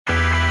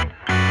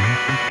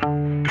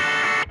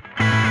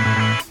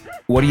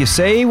What do you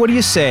say? What do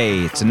you say?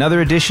 It's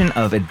another edition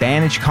of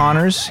Advantage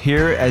Connors.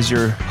 Here as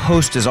your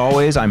host, as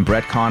always, I'm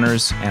Brett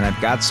Connors, and I've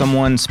got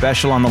someone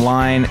special on the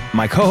line,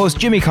 my co-host,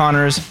 Jimmy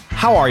Connors.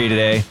 How are you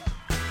today?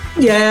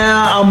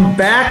 Yeah, I'm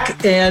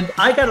back, and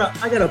I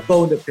got a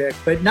bone to pick,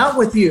 but not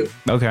with you.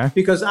 Okay.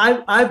 Because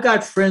I've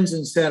got friends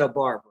in Santa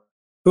Barbara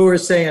who are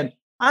saying,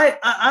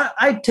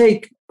 I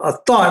take a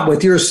thought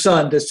with your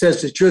son that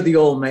says that you're the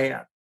old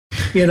man,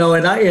 and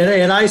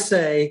I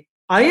say,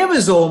 I am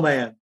his old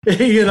man.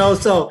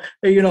 So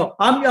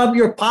I'm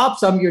your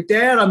pops, I'm your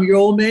dad, I'm your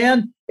old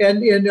man,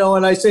 and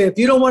I say, if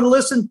you don't want to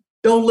listen,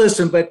 don't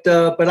listen, but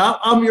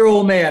I'm your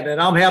old man,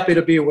 and I'm happy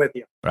to be with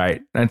you.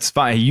 Right, that's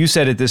fine. You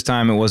said it this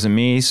time; it wasn't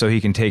me, so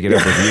he can take it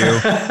up with you.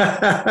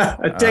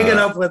 Take it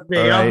up with me.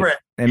 Right. I'm ready.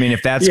 I mean,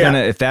 if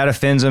that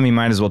offends him, he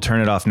might as well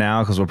turn it off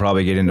now because we'll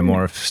probably get into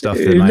more stuff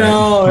that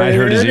might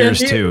hurt his ears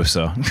too.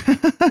 So,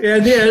 but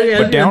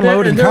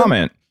download and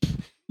comment.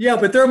 Yeah,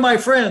 but they're my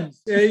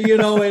friends,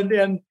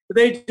 and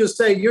they just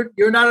say,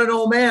 you're not an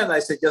old man. I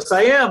said, yes,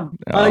 I am,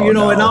 and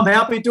I'm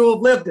happy to have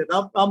lived it.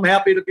 I'm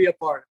happy to be a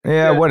part of it.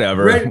 Yeah,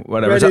 whatever.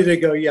 Ready to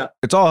go, yeah.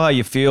 It's all how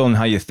you feel and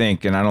how you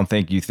think, and I don't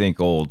think you think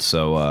old.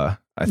 So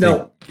I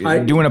think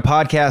doing a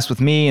podcast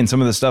with me and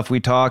some of the stuff we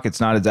talk, it's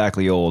not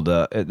exactly old,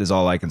 is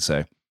all I can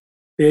say.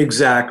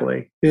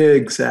 Exactly.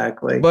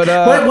 But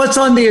what's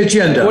on the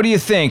agenda? What do you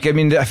think? I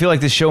mean, I feel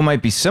like this show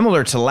might be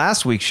similar to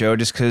last week's show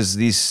just because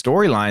these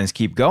storylines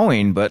keep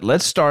going. But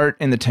let's start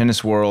in the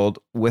tennis world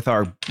with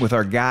our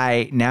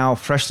guy now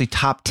freshly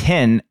top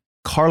 10,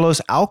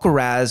 Carlos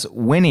Alcaraz,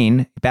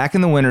 winning back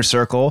in the winner's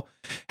circle.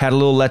 Had a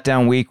little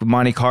letdown week with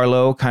Monte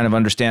Carlo, kind of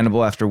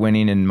understandable after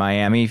winning in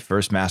Miami,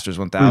 first Masters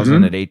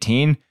 1000 at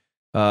 18.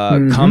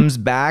 Comes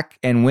back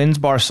and wins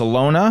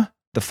Barcelona,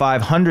 the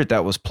 500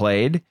 that was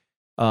played.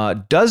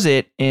 Does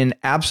it in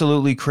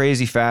absolutely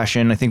crazy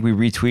fashion. I think we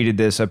retweeted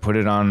this. I put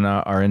it on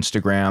our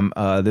Instagram.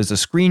 There's a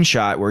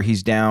screenshot where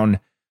he's down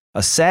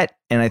a set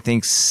and I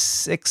think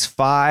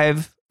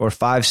 6-5 or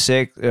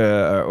 5-6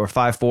 or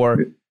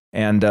 5-4.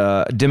 And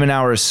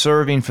Dimmenauer is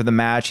serving for the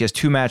match. He has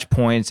 2 match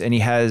points and he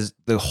has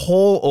the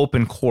whole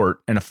open court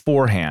and a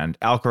forehand.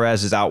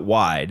 Alcaraz is out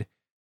wide.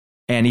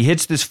 And he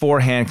hits this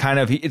forehand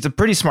it's a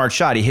pretty smart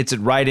shot. He hits it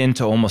right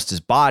into almost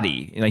his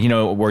body,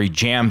 where he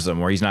jams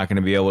him, where he's not going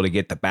to be able to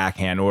get the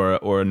backhand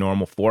or a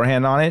normal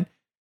forehand on it.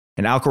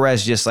 And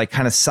Alcaraz just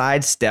kind of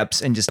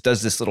sidesteps and just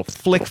does this little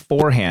flick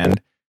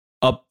forehand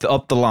up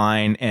the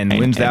line and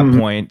wins that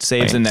point,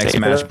 saves the next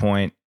match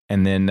point,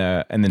 and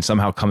then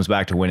somehow comes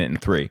back to win it in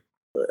 3.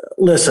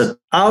 Listen,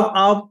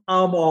 I'm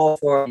all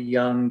for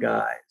young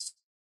guys.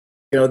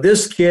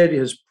 This kid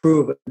has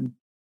proven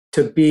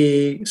to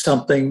be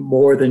something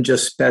more than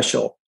just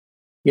special,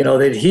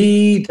 that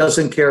he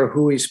doesn't care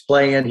who he's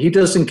playing. He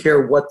doesn't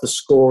care what the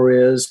score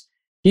is.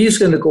 He's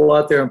going to go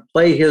out there and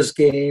play his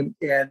game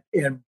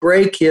and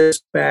break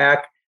his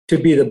back to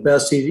be the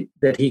best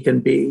that he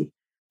can be.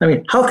 I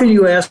mean, how can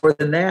you ask more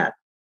than that?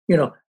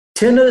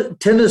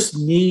 Tennis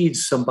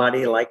needs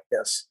somebody like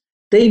this.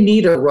 They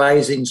need a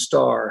rising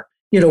star.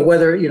 I'm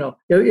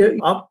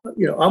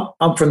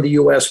from the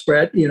U.S.,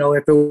 Brett.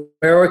 If it were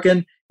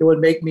American, it would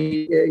make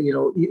me,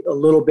 a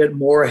little bit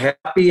more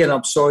happy. And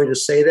I'm sorry to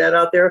say that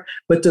out there.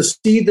 But to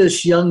see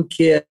this young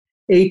kid,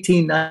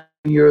 18, 19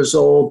 years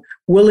old,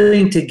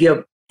 willing to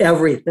give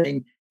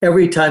everything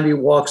every time he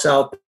walks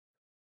out,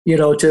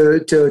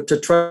 to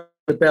try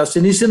the best.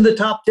 And he's in the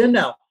top 10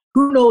 now.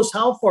 Who knows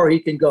how far he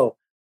can go?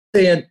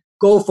 Saying,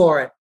 go for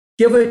it.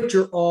 Give it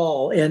your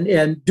all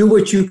and do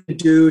what you can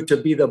do to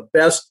be the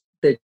best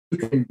that you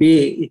can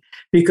be.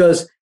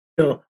 Because,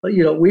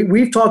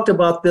 we've talked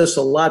about this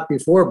a lot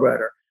before,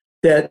 Bretter.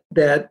 That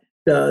the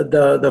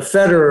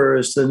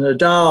Federers, the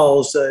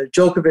Nadals,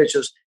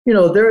 Djokovic's,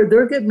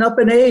 they're getting up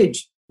in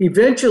age.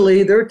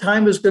 Eventually, their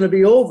time is going to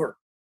be over.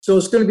 So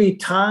it's going to be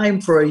time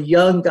for a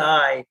young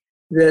guy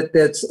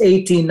that's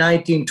 18,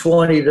 19,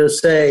 20 to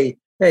say,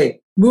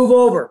 hey, move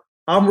over.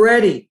 I'm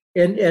ready.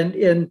 And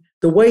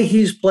the way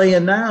he's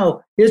playing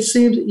now, it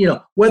seems,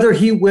 whether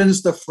he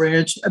wins the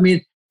French, I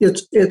mean,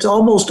 it's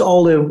almost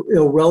all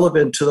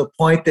irrelevant to the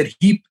point that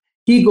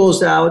he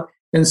goes out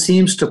and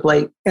seems to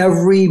play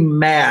every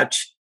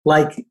match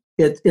like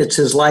it's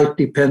his life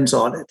depends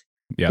on it.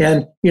 Yeah.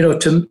 And,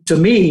 to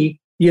me,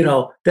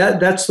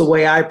 that's the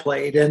way I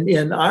played.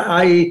 And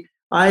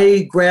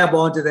I grab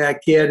onto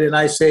that kid and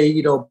I say,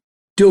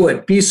 do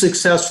it, be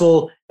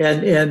successful.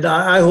 And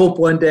I hope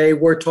one day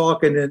we're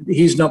talking and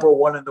he's number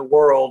 1 in the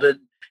world.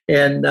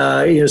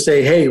 And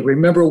say, hey,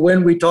 remember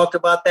when we talked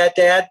about that,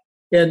 Dad?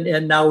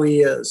 And now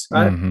he is.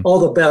 All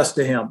the best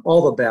to him.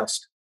 All the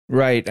best.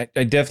 Right.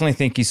 I definitely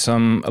think he's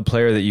a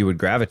player that you would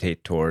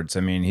gravitate towards. I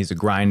mean, he's a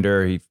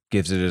grinder. He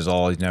gives it his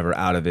all. He's never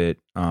out of it.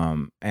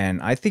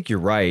 And I think you're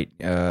right.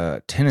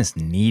 Tennis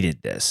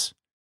needed this.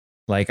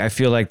 I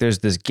feel like there's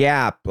this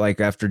gap,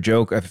 after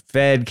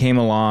Fed came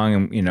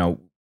along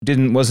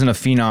and, wasn't a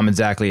phenom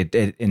exactly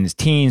in his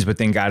teens, but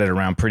then got it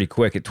around pretty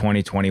quick at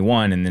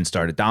 2021 and then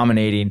started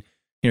dominating.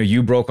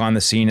 You broke on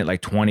the scene at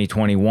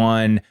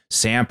 2021.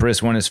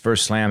 Sampras won his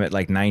first slam at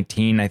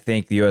 19, I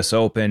think, the US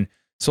Open.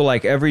 So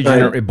like every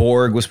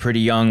Borg was pretty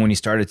young when he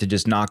started to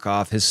just knock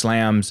off his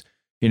slams,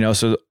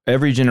 so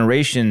every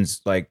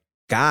generation's like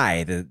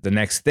guy, the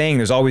next thing,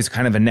 there's always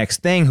kind of a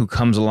next thing who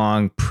comes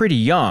along pretty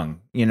young,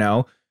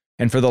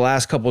 and for the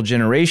last couple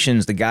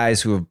generations, the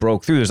guys who have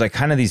broke through, there's like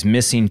kind of these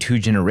missing 2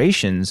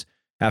 generations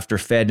after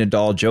Fed,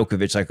 Nadal,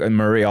 Djokovic, like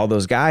Murray, all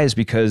those guys,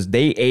 because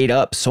they ate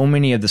up so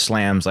many of the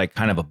slams like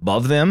kind of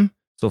above them.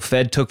 So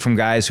Fed took from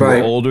guys who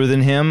were older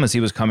than him as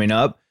he was coming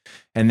up,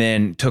 and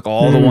then took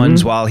all the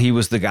ones while he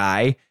was the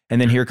guy.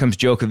 And then here comes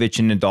Djokovic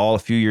and Nadal a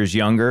few years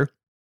younger,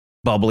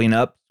 bubbling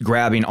up,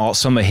 grabbing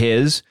some of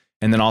his,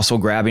 and then also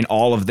grabbing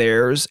all of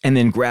theirs, and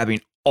then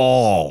grabbing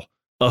all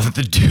of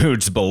the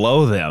dudes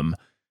below them.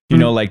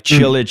 Like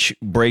Cilic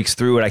breaks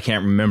through it. I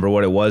can't remember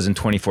what it was in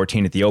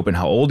 2014 at the Open,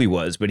 how old he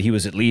was, but he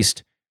was at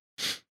least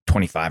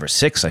 25 or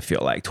 6, I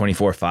feel like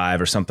 24,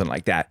 5 or something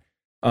like that.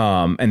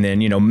 And then,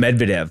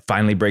 Medvedev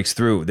finally breaks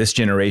through. This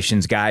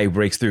generation's guy who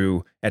breaks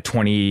through at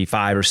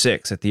 25 or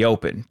 6 at the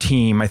Open.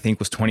 Team, I think,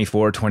 was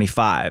 24 or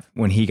 25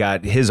 when he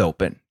got his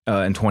Open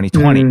in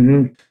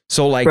 2020.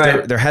 So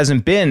like there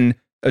hasn't been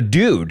a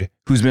dude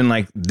who's been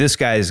like, this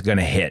guy's going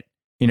to hit.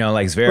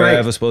 Like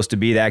Zverev was supposed to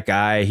be that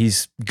guy.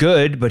 He's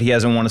good, but he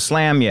hasn't won a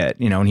slam yet,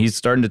 and he's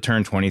starting to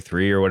turn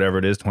 23 or whatever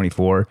it is,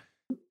 24.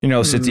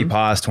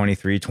 Tsitsipas,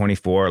 23,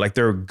 24. Like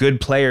they're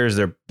good players.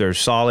 They're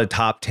solid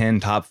top 10,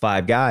 top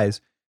 5 guys,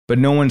 but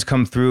no one's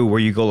come through where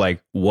you go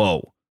like,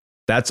 whoa,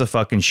 that's a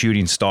fucking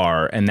shooting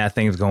star, and that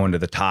thing's going to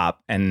the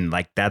top. And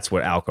like that's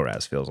what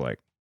Alcaraz feels like.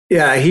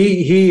 Yeah,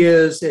 he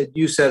is, and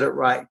you said it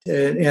right.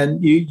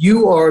 And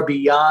you are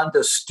beyond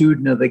a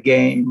student of the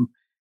game.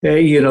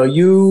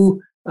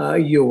 You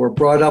were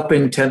brought up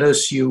in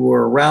tennis. You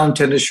were around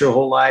tennis your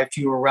whole life.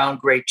 You were around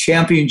great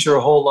champions your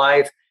whole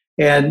life.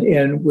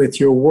 And with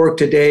your work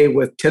today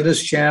with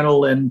Tennis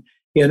Channel and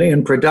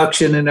in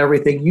production and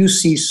everything, you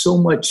see so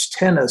much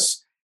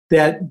tennis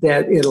that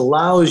it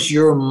allows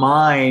your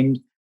mind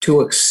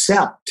to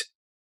accept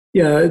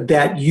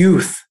that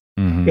youth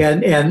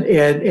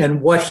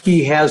and what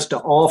he has to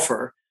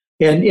offer,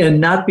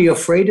 and not be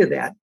afraid of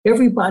that.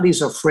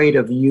 Everybody's afraid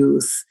of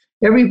youth.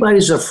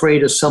 Everybody's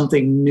afraid of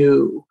something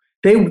new.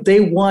 They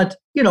want,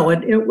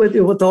 and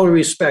with all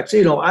respect,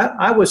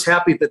 I was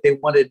happy that they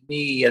wanted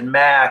me and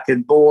Mac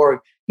and Borg,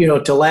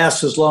 to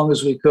last as long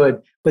as we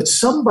could. But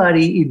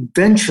somebody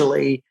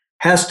eventually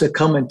has to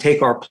come and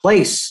take our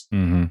place,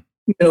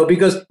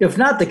 because if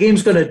not, the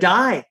game's going to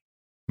die.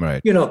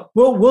 Right.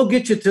 We'll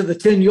get you to the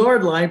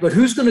 10-yard line, but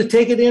who's going to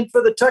take it in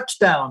for the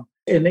touchdown?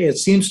 And it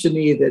seems to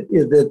me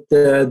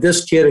that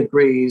this kid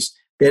agrees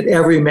that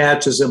every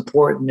match is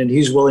important, and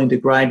he's willing to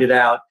grind it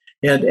out.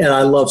 And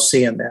I love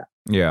seeing that.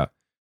 Yeah.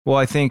 Well,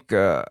 I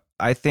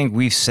think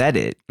we've said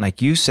it,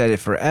 like you said it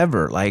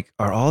forever. Like,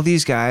 are all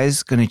these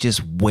guys going to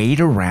just wait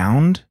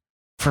around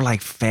for like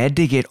Fed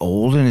to get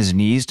old and his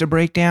knees to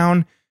break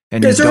down?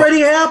 And it's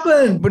already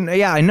happened. But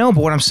yeah, I know.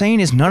 But what I'm saying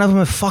is none of them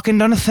have fucking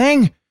done a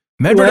thing.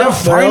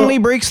 Medvedev finally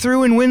breaks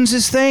through and wins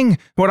his thing.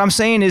 What I'm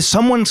saying is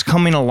someone's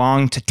coming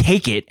along to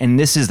take it. And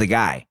this is the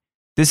guy.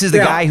 This is the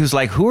guy who's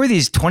like, who are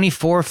these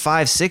 24,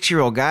 5,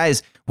 6-year-old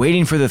guys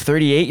waiting for the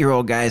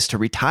 38-year-old guys to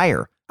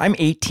retire? I'm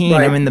 18.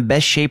 I'm in the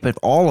best shape of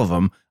all of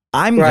them.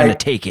 I'm going to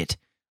take it.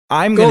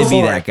 I'm going to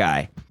be that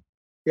guy.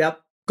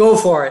 Yep. Go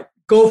for it.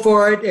 Go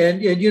for it. And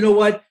you know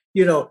what?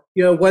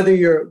 Whether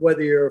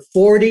you're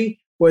 40,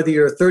 whether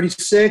you're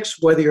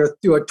 36, whether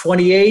you're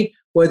 28,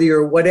 whether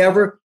you're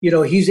whatever,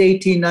 he's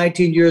 18,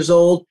 19 years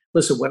old.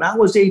 Listen, when I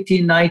was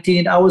 18,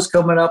 19, I was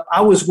coming up.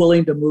 I was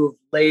willing to move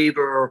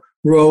Laver,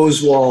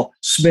 Rosewall,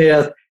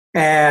 Smith,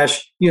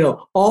 Ash,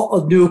 all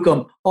of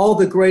Newcomb, all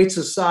the greats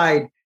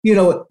aside.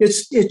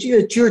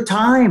 It's your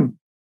time.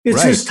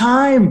 It's his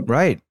time.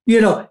 Right.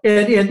 And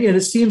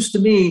it seems to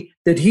me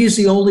that he's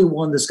the only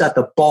one that's got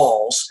the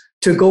balls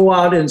to go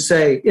out and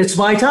say, it's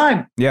my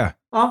time. Yeah.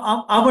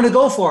 I'm going to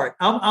go for it.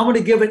 I'm going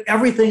to give it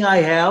everything I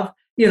have,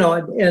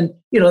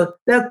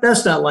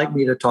 that's not like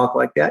me to talk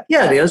like that.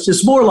 Yeah, it is.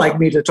 It's more like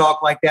me to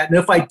talk like that. And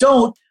if I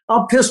don't,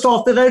 I'm pissed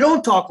off that I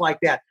don't talk like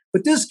that.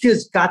 But this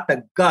kid's got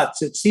the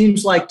guts. It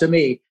seems like to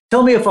me,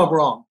 tell me if I'm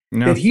wrong.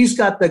 No. That he's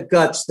got the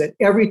guts that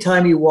every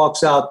time he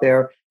walks out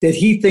there, that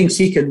he thinks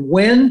he can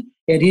win,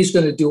 and he's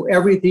going to do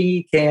everything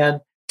he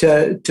can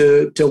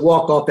to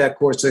walk off that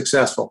course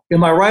successful.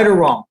 Am I right or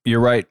wrong?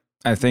 You're right.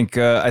 I think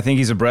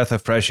he's a breath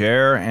of fresh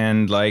air,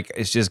 and like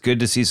it's just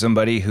good to see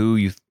somebody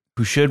who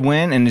should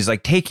win and is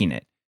like taking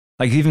it.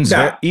 Like even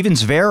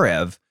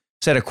Zverev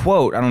said a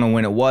quote. I don't know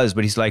when it was,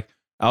 but he's like,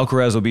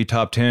 Alcaraz will be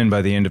top 10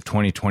 by the end of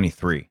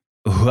 2023.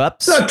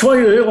 Whoops. Not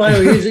 20.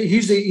 Well,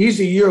 he's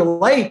a year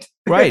late.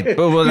 Right.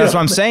 But that's what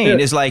I'm saying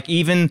is like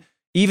even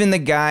the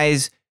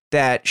guys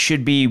that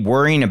should be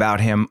worrying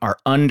about him are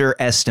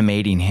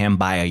underestimating him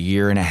by a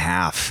year and a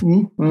half.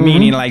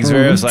 Meaning like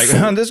Zverev's like,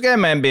 oh, this guy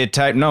might be a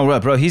type. No,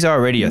 bro, he's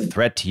already a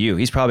threat to you.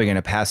 He's probably going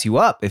to pass you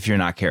up if you're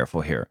not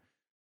careful here.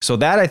 So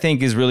that I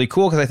think is really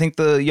cool because I think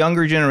the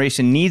younger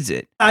generation needs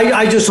it.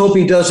 I just hope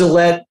he doesn't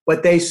let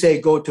what they say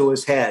go to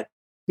his head.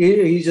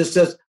 He just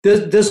says,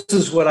 this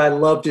is what I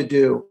love to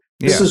do.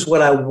 This is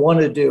what I want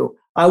to do.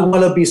 I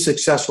want to be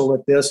successful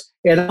with this,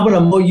 and I'm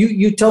going to.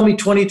 You tell me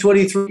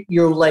 2023,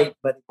 you're late,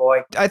 buddy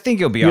boy. I think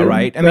you'll be all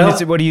right. I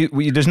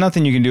mean, there's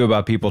nothing you can do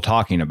about people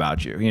talking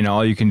about you. You know,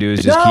 all you can do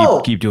is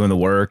just keep doing the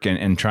work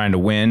and trying to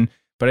win.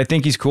 But I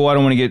think he's cool. I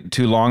don't want to get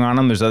too long on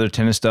him. There's other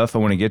tennis stuff I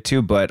want to get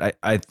to, but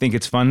I think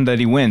it's fun that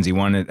he wins. He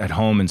won it at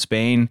home in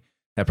Spain.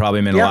 That probably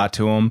meant a lot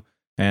to him.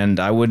 And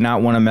I would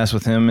not want to mess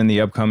with him in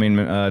the upcoming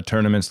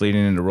tournaments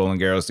leading into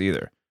Roland Garros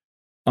either.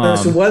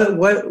 So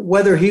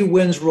whether he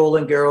wins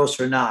Roland Garros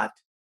or not,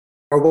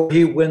 or whether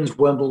he wins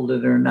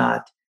Wimbledon or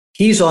not,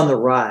 he's on the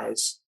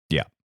rise.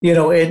 Yeah. You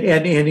know,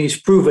 and he's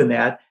proven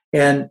that.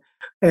 And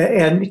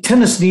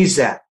tennis needs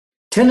that.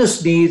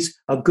 Tennis needs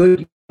a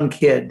good young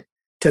kid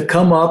to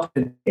come up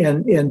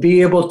and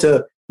be able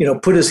to, you know,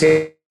 put his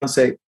hand and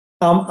say,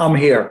 I'm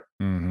here.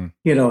 Mm-hmm.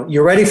 You know,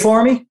 you ready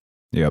for me?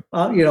 Yep.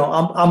 You know,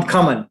 I'm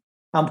coming.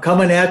 I'm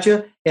coming at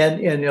you.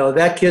 And you know,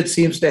 that kid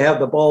seems to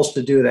have the balls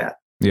to do that.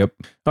 Yep.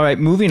 All right,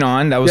 moving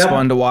on. That was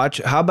fun to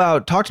watch. How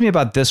about, talk to me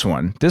about this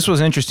one. This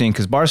was interesting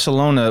because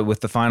Barcelona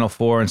with the Final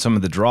Four and some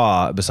of the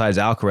draw, besides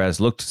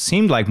Alcaraz,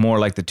 seemed like more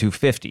like the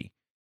 250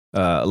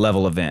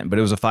 level event, but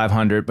it was a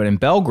 500. But in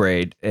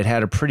Belgrade, it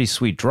had a pretty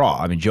sweet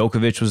draw. I mean,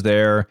 Djokovic was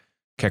there.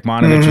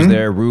 Kekmanovic was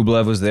there,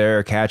 Rublev was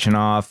there,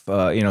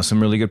 Kachanov, you know, some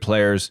really good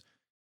players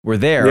were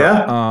there.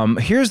 Yeah.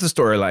 Here's the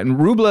storyline.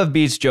 Rublev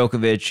beats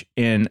Djokovic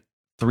in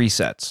 3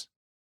 sets.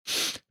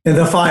 In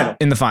the final.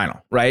 In the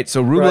final, right?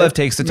 So Rublev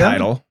takes the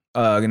title.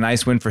 A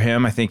nice win for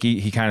him. I think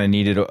he kind of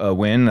needed a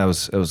win. It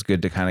was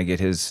good to kind of get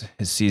his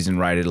season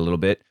righted a little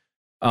bit.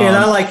 And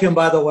I like him,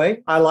 by the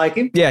way. I like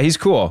him. Yeah, he's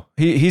cool.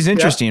 He's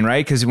interesting,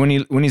 right? Because when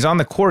he's on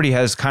the court, he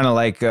has kind of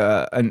like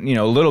a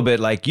little bit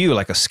like you,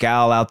 like a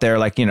scowl out there,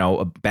 like, you know,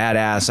 a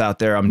badass out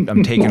there.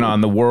 I'm taking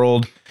on the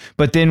world.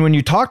 But then when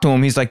you talk to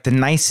him, he's like the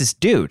nicest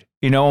dude.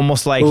 You know,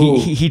 almost like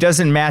he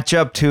doesn't match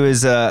up to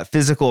his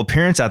physical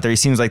appearance out there. He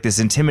seems like this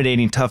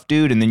intimidating, tough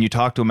dude. And then you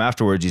talk to him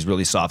afterwards, he's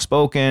really soft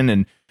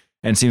spoken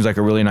and seems like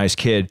a really nice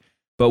kid.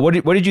 But what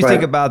did you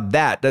think about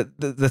that?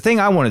 The thing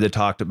I wanted to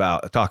talk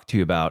to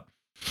you about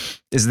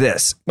is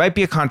this. Might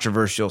be a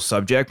controversial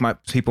subject.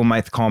 People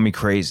might call me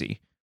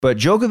crazy. But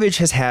Djokovic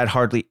has had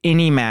hardly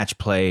any match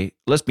play,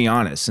 let's be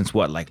honest, since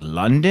like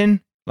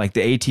London? Like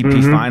the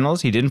ATP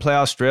finals. He didn't play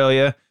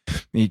Australia.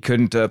 He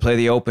couldn't play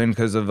the Open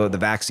because of the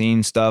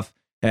vaccine stuff.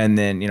 And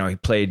then, you know, he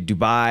played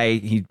Dubai.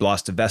 He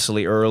lost to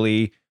Vesely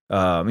early.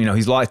 You know,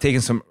 he's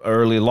taken some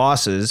early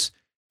losses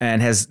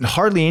and has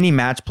hardly any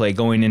match play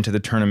going into the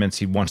tournaments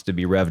he wants to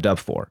be revved up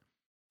for.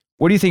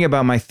 What do you think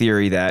about my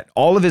theory that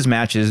all of his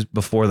matches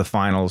before the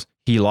finals,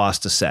 he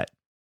lost a set?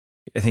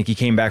 I think he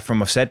came back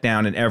from a set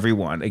down in every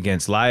one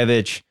against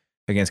Lajovic,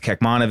 against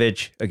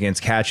Kekmanovic,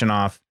 against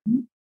Kachanov.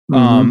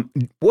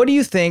 What do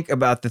you think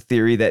about the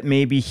theory that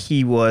maybe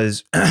he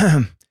was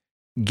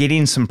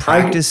getting some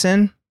practice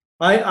in?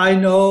 I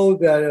know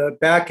that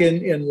back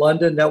in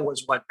London, that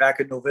was back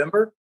in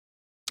November.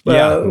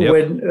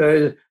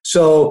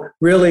 So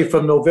really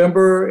from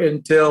November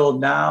until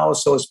now,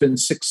 so it's been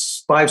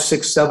 5,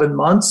 6, 7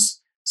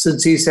 months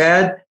since he's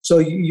had. So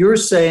you're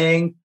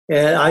saying,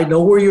 and I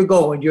know where you're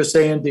going, you're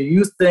saying, do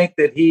you think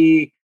that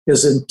he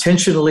is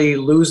intentionally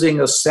losing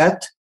a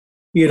set,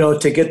 you know,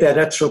 to get that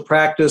extra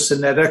practice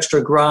and that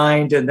extra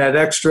grind and that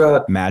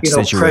extra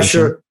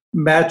pressure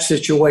match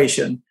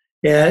situation?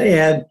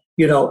 And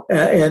you know,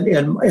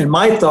 and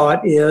my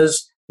thought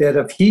is that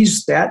if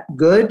he's that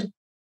good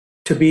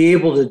to be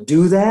able to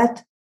do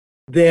that,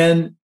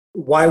 then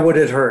why would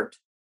it hurt,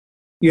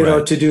 you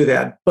know, to do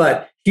that?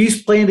 But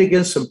he's playing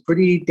against some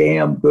pretty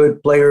damn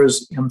good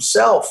players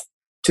himself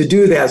to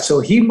do that. So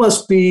he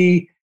must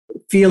be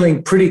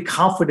feeling pretty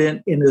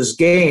confident in his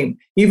game,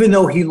 even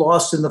though he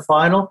lost in the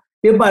final.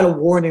 It might have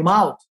worn him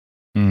out.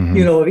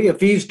 You know, if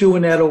he's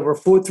doing that over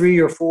 3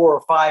 or 4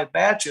 or 5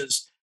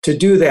 matches to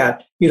do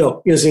that, you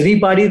know, is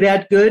anybody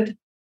that good?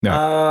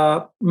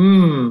 No.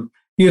 You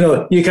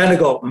know, you kind of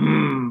go,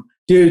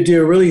 do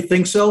you really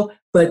think so?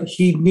 But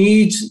he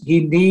needs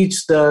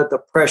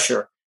the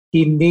pressure.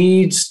 He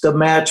needs the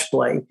match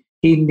play.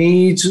 He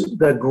needs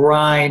the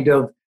grind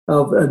of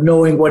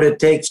knowing what it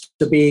takes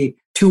to be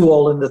 2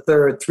 all in the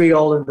third, 3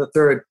 all in the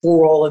third,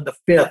 4 all in the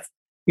fifth,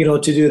 you know,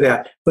 to do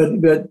that.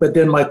 But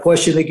then my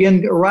question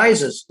again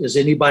arises, is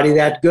anybody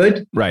that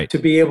good to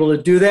be able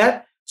to do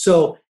that?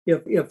 So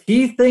if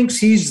he thinks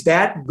he's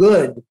that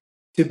good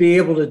to be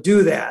able to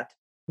do that,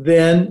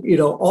 then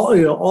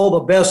all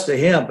the best to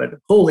him. But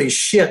holy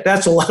shit,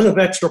 that's a lot of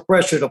extra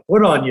pressure to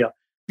put on you.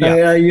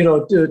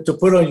 To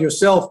put on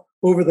yourself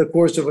over the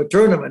course of a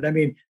tournament. I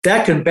mean,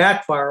 that can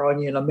backfire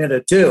on you in a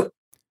minute too.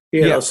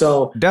 You know,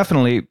 so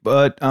definitely.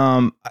 But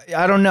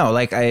I don't know.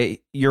 Like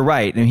you're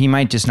right, and he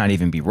might just not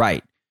even be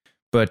right.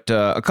 But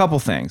a couple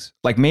things,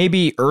 like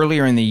maybe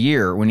earlier in the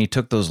year when he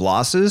took those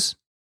losses,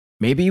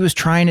 maybe he was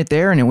trying it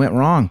there and it went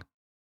wrong.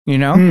 You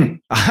know,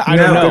 I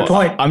don't know. Good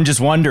point. I'm just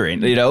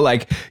wondering, you know,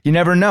 like you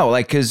never know,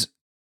 like, cause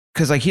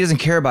like he doesn't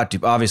care about,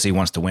 obviously he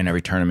wants to win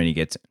every tournament he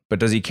gets in, but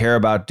does he care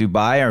about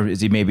Dubai, or is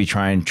he maybe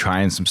trying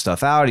some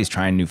stuff out? He's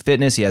trying new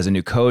fitness. He has a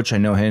new coach. I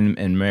know him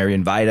and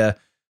Marian Vida.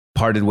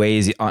 parted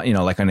ways,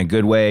 like in a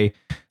good way.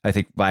 I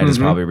think Vida's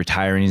probably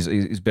retiring.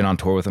 He's been on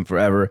tour with him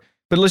forever.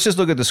 But let's just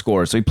look at the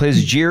score. So he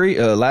plays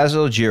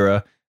Laszlo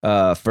Gira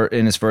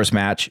in his first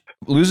match,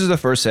 loses the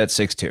first set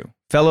 6-2.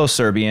 Fellow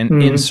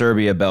Serbian in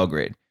Serbia,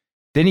 Belgrade.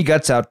 Then he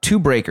guts out 2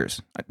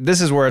 breakers.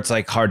 This is where it's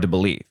like hard to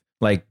believe.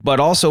 Like, but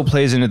also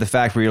plays into the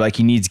fact where you're like,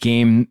 he needs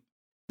game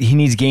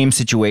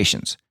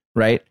situations,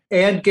 right?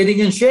 And getting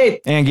in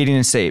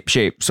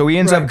shape. So he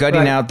ends up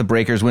gutting out the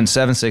breakers, wins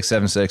 7-6,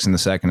 7-6 in the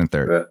second and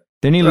third.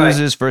 Then he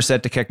loses first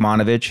set to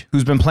Kekmanovic,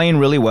 who's been playing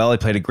really well. He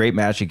played a great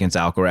match against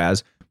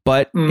Alcaraz,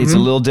 but it's a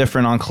little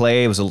different on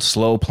clay. It was a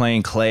slow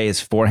playing clay.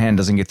 His forehand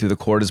doesn't get through the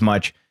court as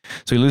much.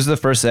 So he loses the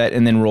first set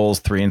and then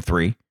rolls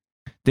 3-3.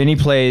 Then he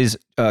plays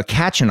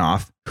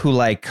Kachanov, who,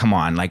 like, come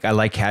on, like, I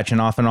like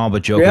Kachanov and all,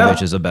 but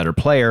Djokovic is a better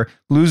player.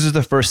 Loses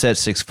the first set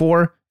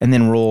 6-4 and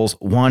then rolls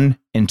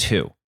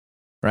 1-2.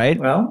 Right?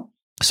 Well,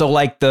 so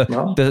like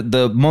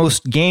the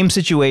most game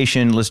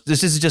situation,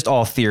 this is just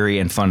all theory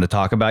and fun to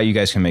talk about. You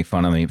guys can make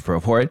fun of me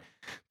for it.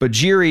 But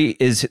Jiri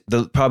is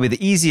probably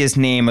the easiest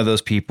name of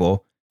those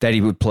people that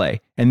he would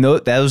play. And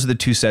those are the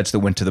 2 sets that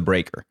went to the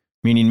breaker.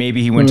 Meaning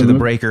maybe he went to the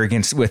breaker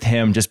with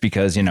him just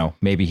because,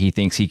 maybe he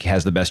thinks he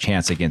has the best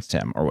chance against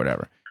him or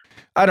whatever.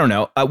 I don't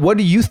know. What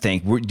do you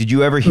think? Did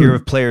you ever hear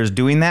of players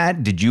doing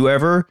that? Did you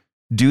ever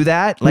do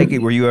that? Like,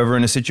 were you ever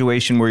in a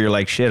situation where you're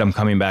like, shit, I'm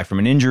coming back from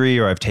an injury,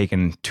 or I've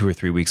taken 2 or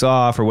 3 weeks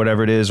off, or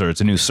whatever it is, or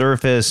it's a new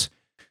surface,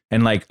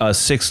 and like a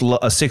 6-2,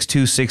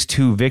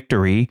 6-2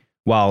 victory,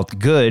 while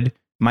good,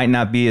 might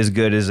not be as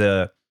good as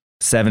a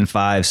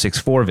 7-5,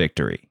 6-4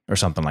 victory or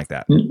something like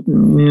that?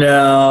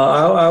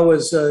 No, I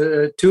was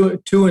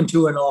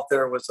 2-2 and off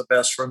there was the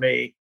best for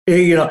me.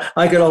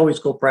 I could always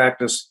go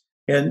practice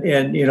and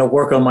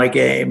work on my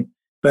game.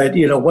 But,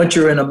 once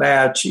you're in a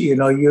match,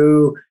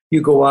 you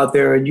go out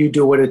there and you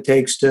do what it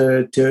takes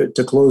to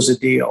close a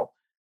deal.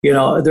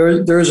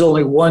 There's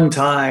only one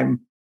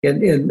time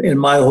in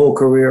my whole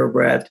career,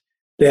 Brett,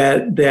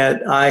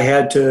 that I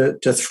had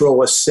to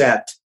throw a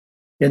set.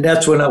 And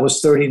that's when I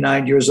was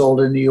 39 years old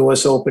in the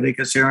U.S. Open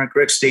against Aaron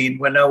Krickstein,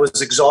 when I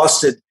was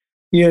exhausted,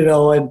 and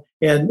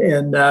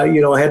I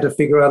had to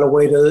figure out a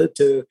way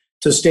to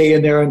stay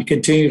in there and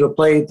continue to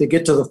play to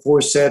get to the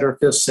 4th set or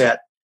 5th set,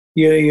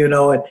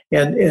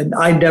 and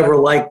I never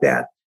liked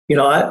that.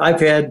 I've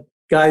had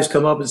guys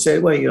come up and say,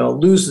 well,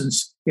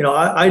 losing's,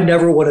 I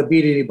never want to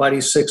beat anybody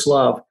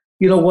 6-love.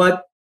 You know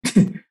what?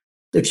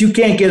 If you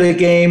can't get a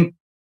game,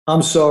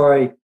 I'm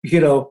sorry,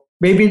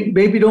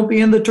 maybe don't be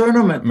in the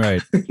tournament.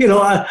 Right.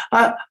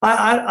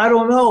 I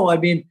don't know. I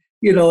mean,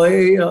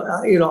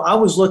 I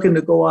was looking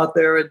to go out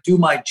there and do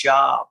my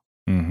job,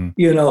 and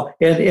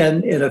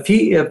if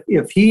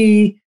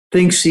he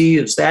thinks he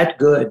is that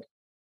good,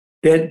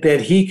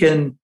 that he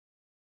can,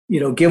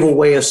 give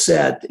away a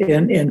set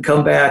and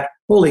come back.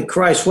 Holy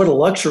Christ, what a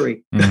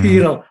luxury.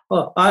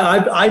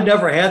 I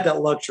never had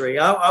that luxury.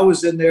 I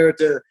was in there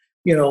to,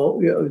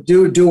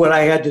 do what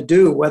I had to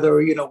do,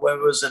 whether it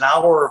was an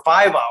hour or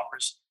 5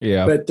 hours.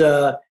 Yeah. But,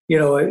 to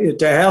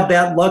have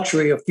that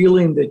luxury of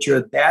feeling that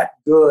you're that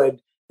good,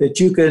 that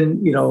you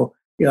can,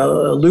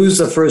 lose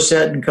the first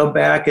set and come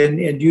back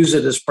and use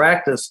it as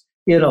practice,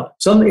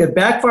 something, it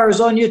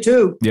backfires on you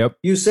too. Yep.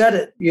 You said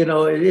it,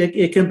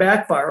 it can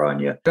backfire on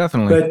you.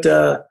 Definitely.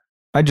 But,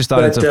 I just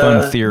thought it's a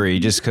fun theory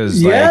just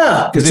because,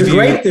 it's a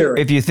great theory.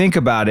 If you think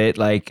about it,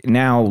 like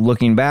now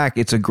looking back,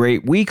 it's a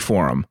great week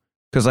for him.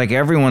 Because like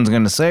everyone's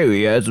going to say,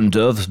 he had some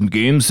tough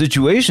game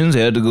situations,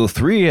 had to go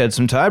 3, had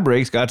some tie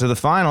breaks, got to the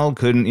final,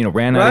 couldn't,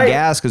 ran out of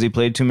gas because he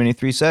played too many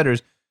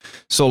 3-setters.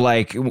 So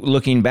like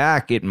looking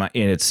back,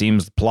 it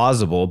seems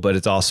plausible, but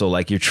it's also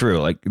like you're true.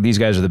 Like these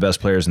guys are the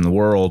best players in the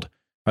world.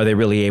 Are they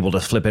really able to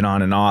flip it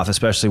on and off,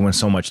 especially when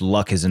so much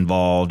luck is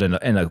involved and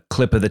a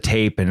clip of the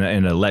tape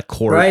and a let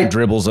court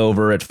dribbles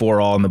over at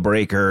 4-all in the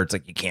breaker? It's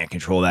like you can't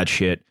control that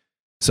shit.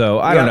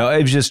 So I don't know.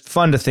 It was just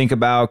fun to think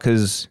about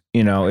because,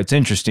 it's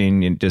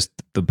interesting and just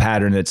the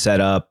pattern that's set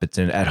up. It's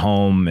at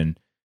home and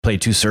play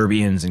 2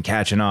 Serbians and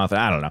catching off.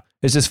 I don't know.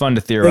 It's just fun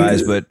to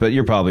theorize, but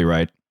you're probably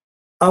right.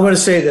 I'm going to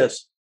say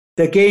this.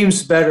 The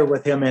game's better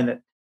with him in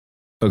it.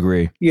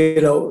 Agree.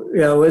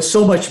 It's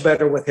so much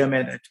better with him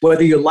in it,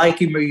 whether you like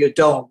him or you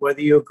don't,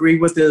 whether you agree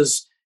with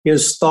his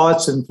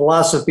thoughts and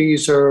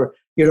philosophies or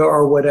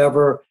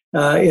whatever.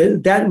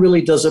 That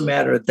really doesn't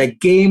matter. The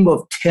game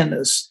of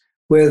tennis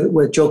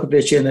with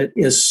Djokovic in it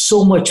is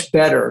so much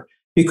better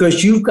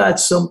because you've got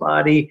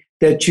somebody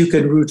that you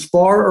can root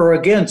for or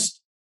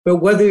against. But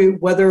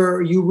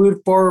whether you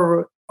root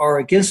for or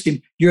against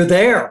him, you're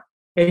there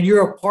and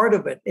you're a part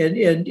of it,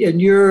 and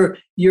you're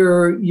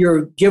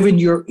giving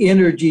your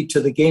energy to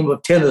the game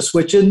of tennis.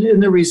 Which in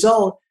the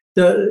result,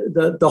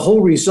 the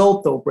whole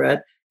result though,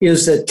 Brett,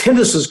 is that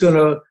tennis is going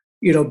to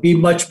be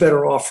much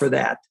better off for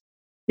that.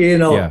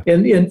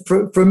 And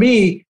for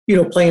me,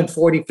 playing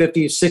 40,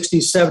 50,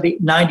 60, 70,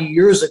 90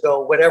 years ago,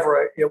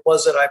 whatever it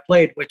was that I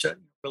played, which I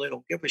really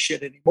don't give a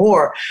shit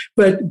anymore.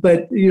 But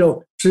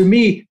to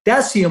me,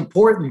 that's the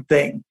important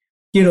thing,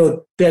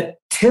 that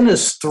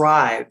tennis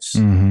thrives,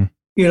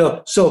 Mm-hmm.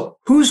 So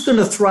who's going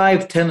to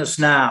thrive tennis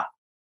now?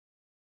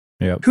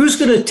 Yep. Who's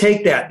going to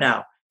take that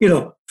now?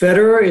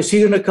 Federer, is he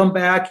going to come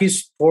back?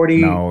 He's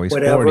 40, No, he's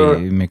whatever.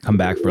 40. He may come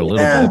back for a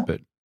little bit,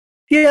 but.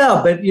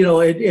 Yeah, but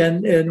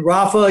and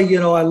Rafa,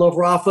 I love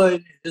Rafa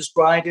and his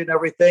grind and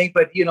everything,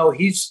 but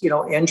he's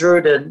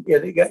injured and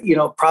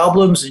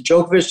problems, and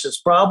Djokovic has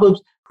problems.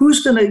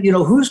 Who's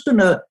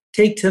gonna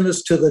take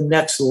tennis to the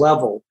next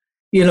level?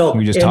 We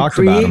just talked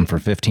about him for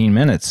 15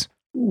 minutes.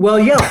 Well,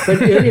 yeah,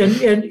 but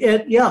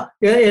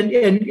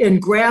and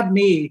grab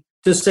me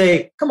to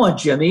say, come on,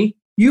 Jimmy,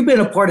 you've been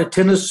a part of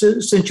tennis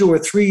since you were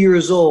 3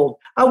 years old.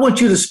 I want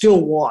you to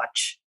still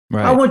watch.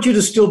 Right. I want you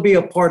to still be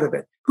a part of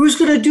it. Who's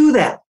going to do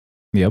that?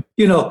 Yep.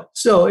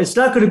 So it's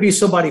not going to be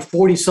somebody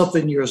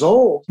 40-something years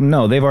old.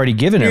 No, they've already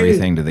given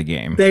everything to the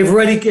game. They've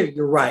already given.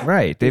 You're right.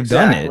 Right. They've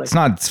done it. It's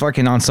not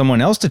fucking on someone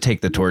else to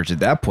take the torch at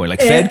that point. Like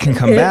Fed can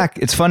come back.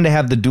 It's fun to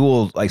have the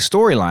dual like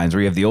storylines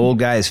where you have the old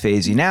guys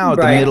phasing out,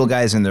 the middle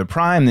guys in their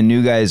prime, the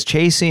new guys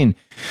chasing,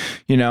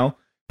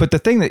 But the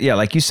thing that,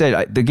 like you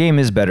said, the game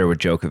is better with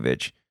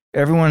Djokovic.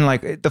 Everyone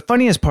the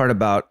funniest part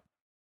about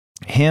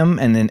him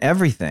and then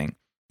everything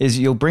is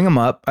you'll bring him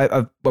up.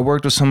 I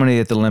worked with somebody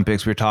at the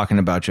Olympics. We were talking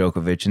about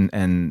Djokovic,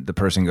 and the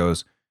person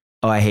goes,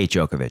 "Oh, I hate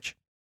Djokovic,"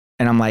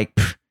 and I'm like,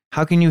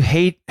 "How can you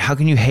hate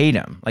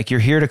him? Like, you're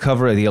here to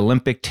cover the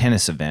Olympic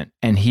tennis event,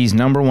 and he's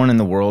number one in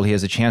the world. He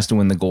has a chance to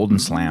win the Golden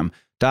Slam.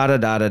 Da da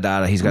da da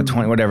da. He's got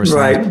 20 whatever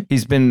slams. Right.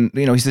 He's been,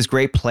 he's this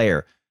great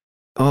player.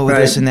 Oh, right.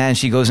 This and that." And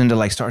she goes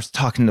into starts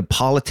talking to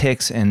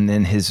politics, and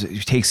then he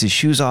takes his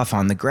shoes off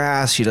on the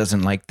grass. She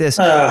doesn't like this.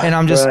 And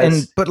I'm just,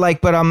 and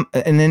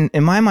then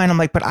in my mind, I'm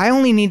like, but I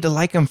only need to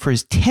like him for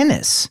his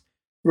tennis.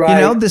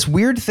 Right. This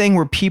weird thing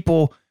where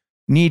people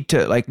need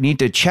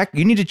to check,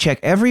 you need to check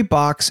every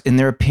box in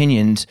their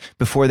opinions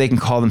before they can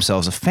call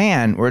themselves a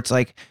fan, where it's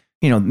like,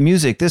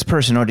 music, this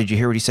person, oh, did you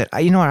hear what he said?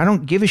 I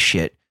don't give a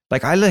shit.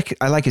 Like I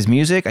like his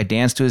music. I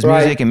dance to his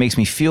music. It makes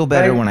me feel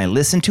better when I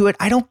listen to it.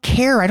 I don't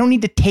care. I don't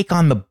need to take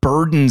on the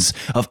burdens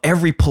of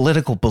every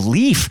political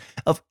belief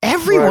of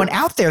everyone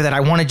out there that I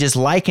want to just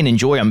like and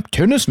enjoy a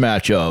tennis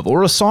match of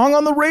or a song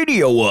on the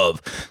radio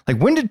of. Like,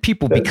 when did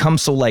people become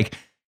so like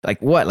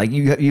what? Like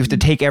you have to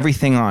take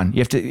everything on.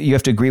 You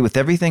have to agree with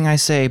everything I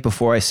say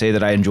before I say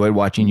that I enjoyed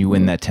watching you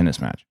win that tennis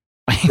match.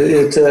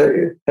 It's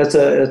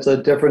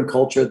a different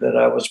culture that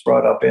I was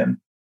brought up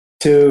in,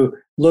 to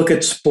look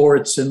at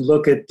sports and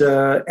look at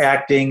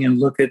acting and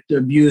look at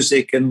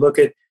music and look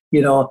at,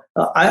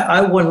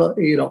 I want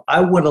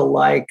to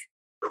like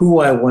who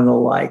I want to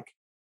like.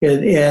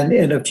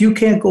 And if you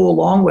can't go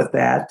along with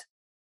that,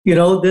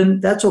 then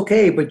that's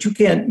okay. But you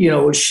can't,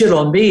 shit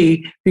on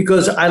me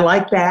because I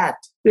like that,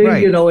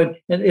 right.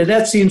 And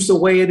that seems the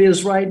way it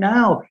is right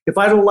now. If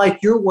I don't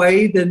like your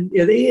way, then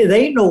it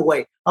ain't no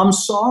way. I'm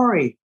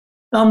sorry.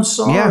 I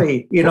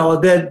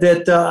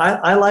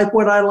like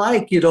what I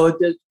like,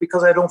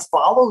 because I don't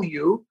follow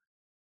you.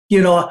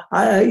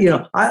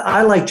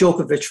 I like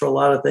Djokovic for a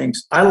lot of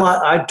things.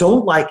 I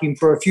don't like him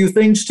for a few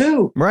things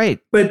too. Right.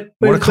 But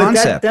what a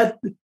concept.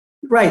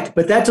 Right.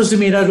 But that doesn't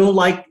mean I don't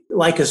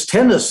like his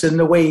tennis and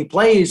the way he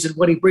plays and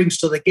what he brings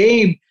to the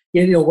game.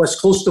 What's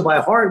close to my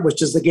heart,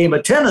 which is the game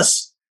of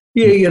tennis.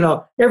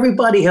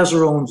 Everybody has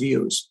their own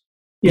views.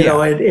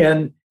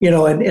 And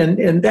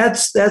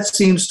that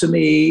seems to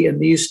me in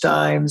these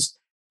times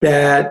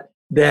that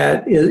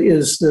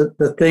is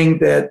the thing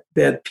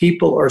that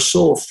people are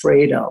so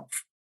afraid of.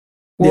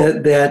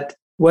 Well, that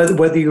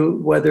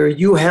whether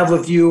you have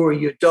a view or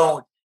you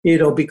don't,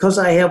 because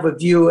I have a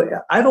view,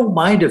 I don't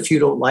mind if you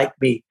don't like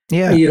me.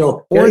 Yeah.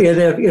 Or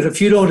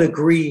if you don't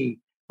agree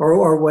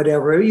or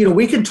whatever,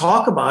 we can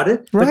talk about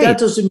it, but that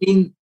doesn't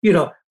mean,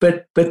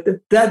 but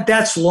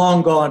that's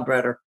long gone,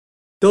 Bretter.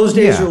 Those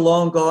days are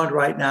long gone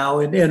right now.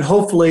 And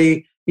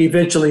hopefully,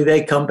 eventually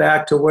they come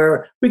back to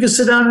where we can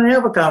sit down and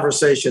have a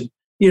conversation,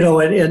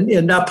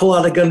 and not pull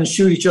out a gun and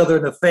shoot each other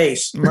in the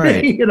face.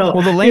 Right.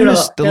 Well,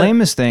 the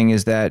lamest thing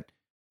is that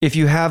if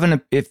you have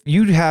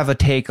a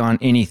take on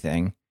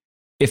anything,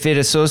 if it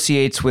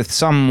associates with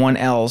someone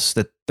else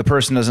that the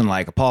person doesn't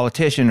like, a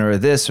politician or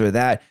this or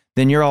that,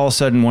 then you're all of a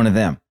sudden one of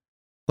them.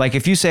 Like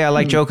if you say, I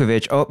like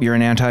Djokovic, oh, you're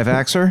an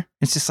anti-vaxxer.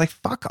 It's just like,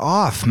 fuck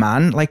off,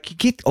 man. Like,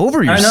 get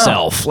over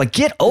yourself. Like,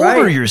 get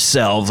over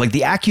yourselves. Like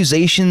the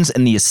accusations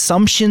and the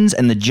assumptions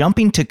and the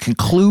jumping to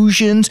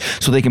conclusions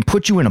so they can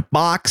put you in a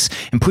box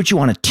and put you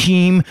on a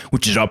team,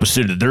 which is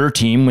opposite of their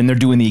team when they're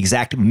doing the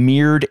exact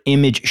mirrored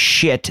image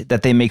shit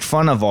that they make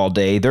fun of all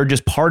day. They're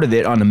just part of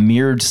it on a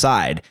mirrored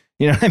side.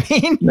 You know what I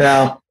mean?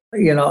 Now,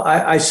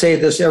 I say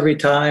this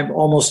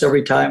almost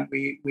every time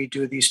we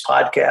do these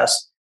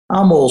podcasts.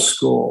 I'm old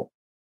school.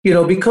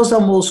 Because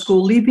I'm old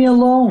school, leave me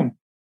alone.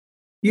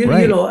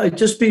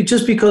 Just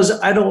because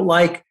I don't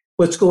like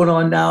what's going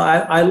on now.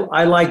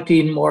 I like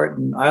Dean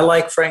Martin. I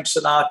like Frank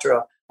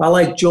Sinatra. I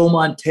like Joe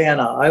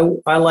Montana.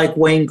 I like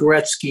Wayne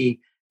Gretzky.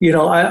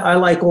 I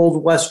like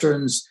old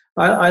Westerns.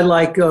 I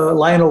like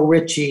Lionel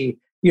Richie.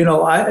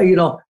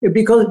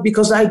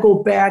 Because I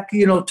go back,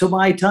 to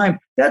my time.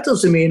 That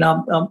doesn't mean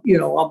I'm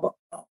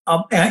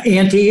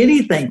anti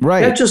anything.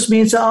 Right. That just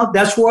means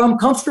that's where I'm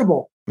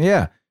comfortable.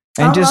 Yeah.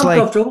 And just I'm like,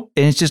 comfortable.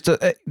 and it's just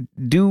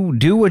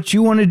do what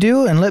you want to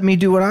do and let me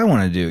do what I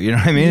want to do. You know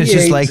what I mean? It's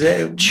just like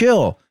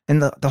chill.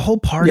 And the whole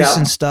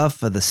partisan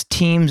stuff of the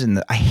teams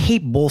I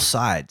hate both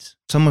sides.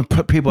 Someone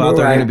put people out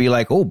there are going to be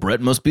like, oh,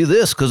 Brett must be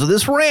this because of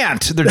this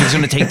rant. They're just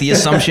going to take the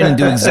assumption and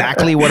do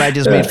exactly what I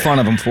just made fun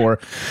of them for.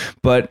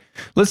 But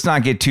let's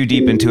not get too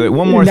deep into it.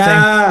 One more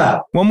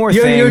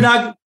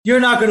thing. You're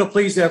not going to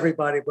please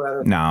everybody,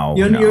 brother. No,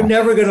 you're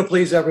never going to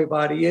please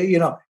everybody.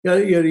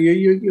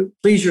 You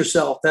please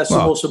yourself. That's the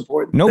most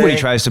important. Nobody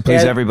tries to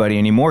please everybody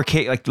anymore.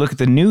 Like, look at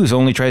the news;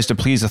 only tries to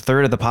please a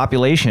third of the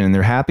population, and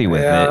they're happy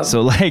with it.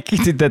 So, like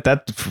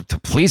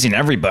that pleasing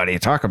everybody.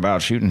 Talk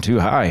about shooting too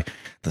high.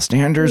 The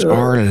standards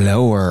are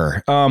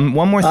lower.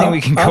 One more thing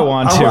we can go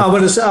on to. I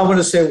want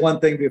to say one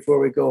thing before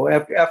we go.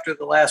 After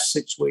the last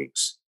 6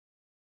 weeks,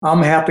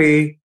 I'm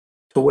happy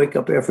to wake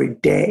up every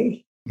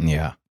day.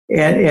 Yeah.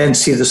 And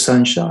see the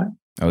sunshine.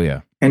 Oh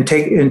yeah. And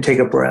take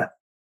a breath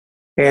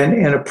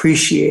and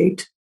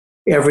appreciate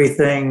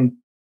everything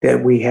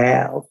that we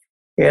have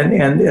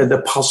and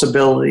the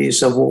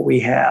possibilities of what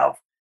we have,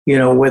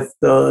 with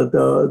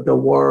the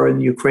war in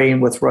Ukraine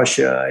with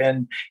Russia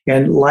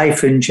and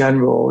life in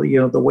general,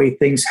 the way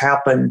things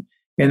happen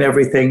and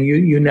everything,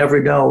 you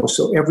never know.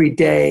 So every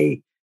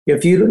day,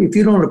 if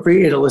you don't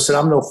appreciate it, listen,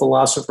 I'm no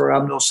philosopher,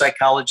 I'm no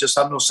psychologist,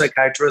 I'm no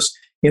psychiatrist.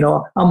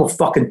 I'm a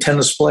fucking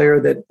tennis player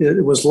that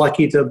was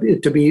lucky to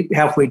be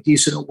halfway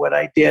decent at what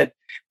I did,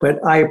 but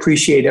I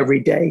appreciate every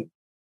day.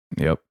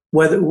 Yep.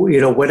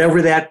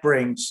 Whatever that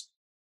brings,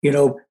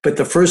 but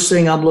the first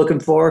thing I'm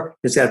looking for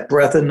is that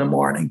breath in the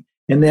morning.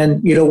 And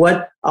then, you know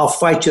what? I'll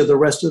fight you the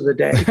rest of the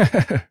day.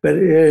 But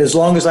as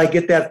long as I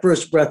get that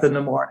first breath in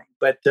the morning,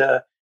 but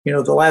the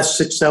last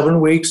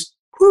 6-7 weeks,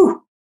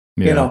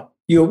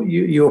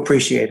 you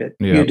appreciate it.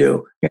 Yeah. You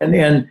do.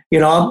 And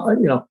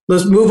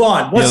let's move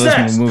on. What's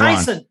next?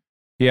 Tyson.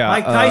 Yeah.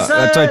 Mike Tyson.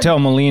 That's what I tell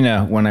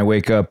Melina when I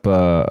wake up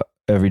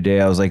every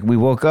day. I was like, we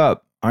woke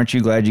up. Aren't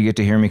you glad you get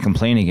to hear me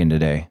complain again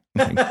today?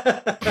 Like,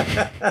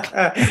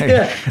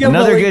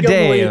 another good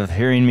day of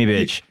hearing me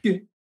bitch.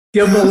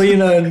 Give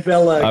Melina and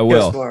Bella I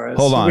will.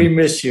 Hold on. We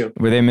miss you.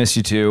 They miss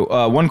you too.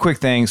 One quick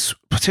thing.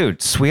 Dude,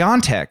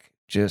 Swiatek.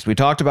 We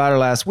talked about her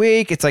last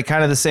week. It's like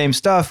kind of the same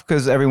stuff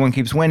because everyone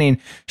keeps winning.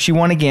 She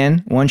won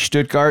again. Won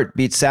Stuttgart,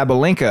 beat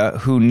Sabalenka,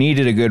 who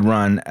needed a good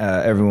run.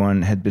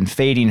 Everyone had been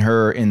fading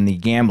her in the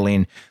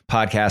gambling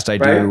podcast I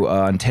do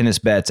on Tennis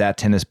Bets, at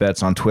Tennis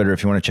Bets on Twitter.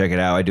 If you want to check it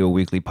out, I do a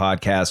weekly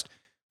podcast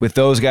with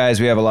those guys.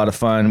 We have a lot of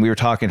fun. We were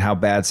talking how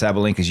bad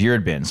Sabalenka's year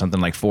had been,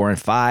 something like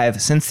 4-5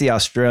 since the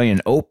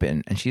Australian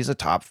Open, and she's a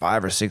top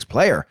 5 or 6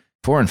 player.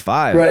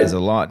 4-5 is a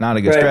lot, not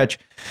a good stretch.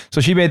 So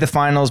she made the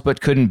finals,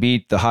 but couldn't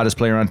beat the hottest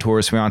player on tour.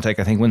 Swiatek,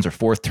 I think, wins her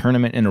 4th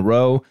tournament in a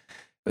row.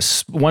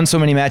 Won so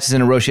many matches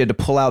in a row, she had to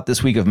pull out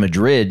this week of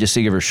Madrid just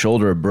to give her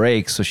shoulder a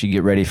break so she could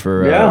get ready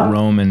for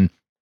Rome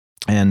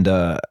and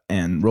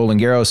Roland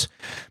Garros.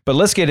 But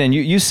let's get in.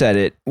 You said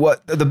it.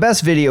 What the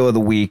best video of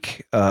the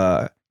week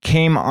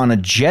came on a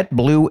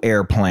JetBlue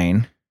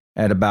airplane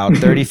at about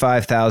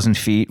 35,000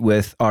 feet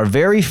with our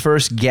very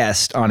first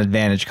guest on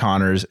Advantage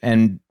Connors,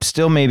 and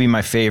still maybe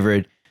my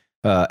favorite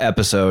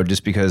episode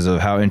just because of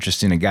how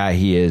interesting a guy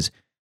he is.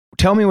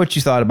 Tell me what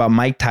you thought about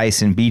Mike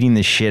Tyson beating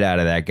the shit out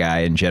of that guy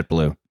in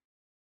JetBlue.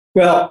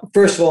 Well,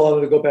 first of all, I'm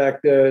going to go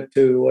back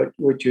to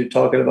what you're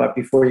talking about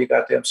before you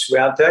got to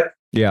Swiatek.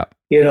 Yeah.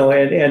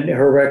 And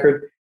her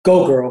record.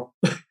 Go, girl.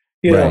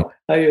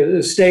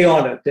 Stay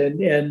on it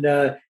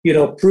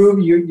and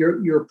prove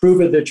you're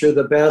proving that you're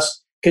the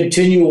best.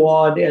 Continue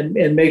on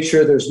and make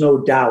sure there's no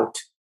doubt.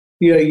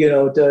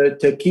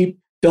 To keep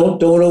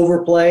don't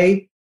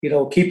overplay.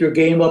 Keep your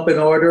game up in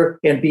order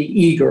and be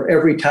eager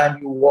every time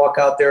you walk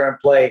out there and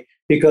play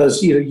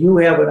because you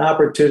have an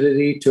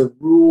opportunity to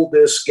rule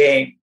this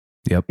game.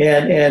 Yep.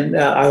 And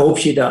I hope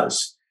she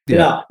does.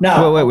 Yeah.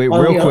 Now, wait,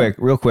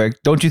 real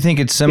quick. Don't you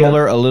think it's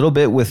similar a little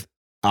bit with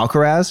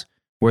Alcaraz?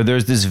 Where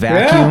there's this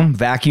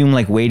vacuum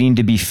like waiting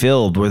to be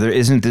filled, where there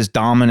isn't this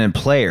dominant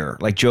player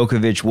like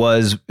Djokovic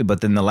was,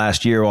 but then the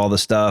last year, all the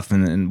stuff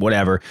and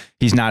whatever,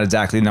 he's not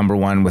exactly number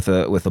one with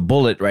a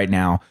bullet right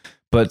now.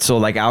 But so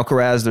like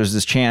Alcaraz, there's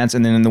this chance.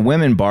 And then in the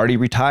women, Barty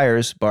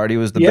retires. Barty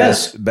was the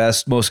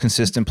best, most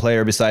consistent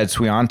player besides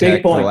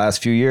Swiatek for the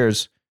last few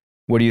years.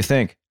 What do you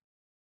think?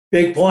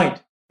 Big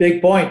point.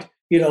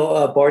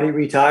 Barty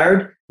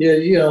retired,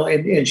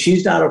 and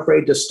she's not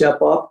afraid to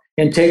step up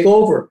and take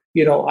over.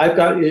 I've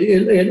got,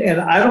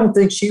 and I don't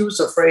think she was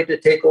afraid to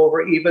take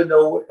over, even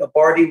though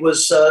Barty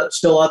was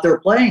still out there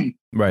playing.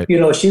 Right.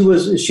 She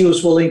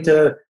was willing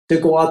to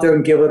go out there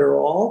and give it her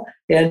all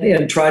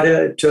and try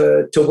to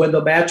win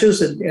the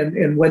matches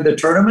and win the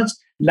tournaments.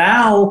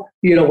 Now,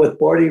 with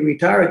Barty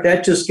retired,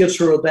 that just gives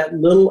her that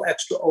little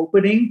extra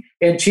opening,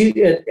 and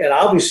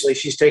obviously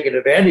she's taking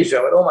advantage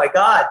of it. Oh my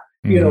God.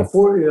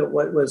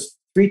 What was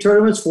 4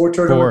 tournaments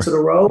in a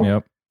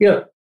row?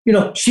 Yep.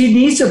 She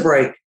needs a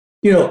break.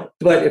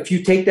 But if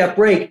you take that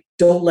break,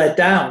 don't let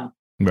down.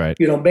 Right.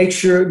 Make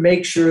sure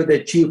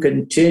that you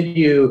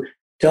continue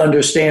to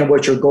understand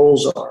what your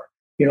goals are.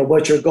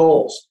 What your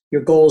goals?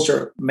 Your goals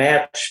are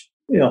match.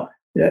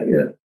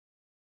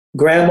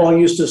 Grandma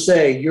used to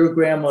say, your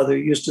grandmother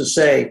used to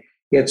say,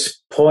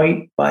 it's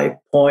point by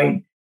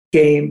point,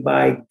 game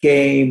by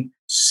game,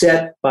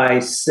 set by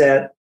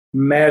set,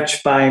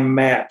 match by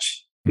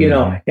match. And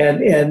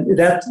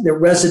that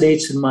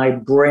resonates in my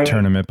brain.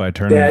 Tournament by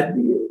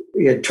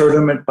tournament.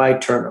 Tournament by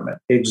tournament,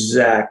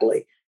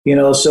 exactly.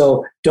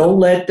 So don't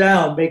let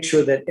down. Make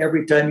sure that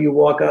every time you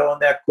walk out on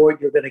that court,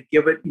 you're going to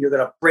give it. You're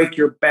going to break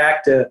your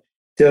back to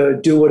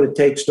do what it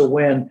takes to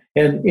win.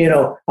 And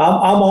I'm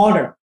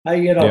honored.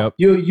 Yep.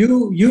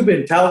 You've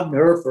been touting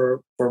her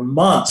for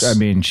months. I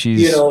mean,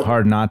 she's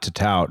hard not to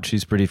tout.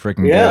 She's pretty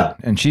freaking good,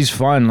 and she's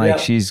fun. Like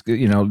she's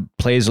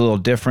plays a little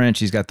different.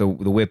 She's got the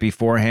whippy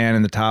forehand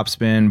and the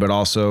topspin, but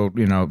also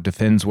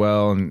defends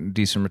well and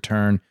decent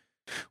return.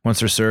 Once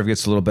her serve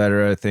gets a little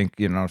better, I think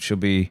she'll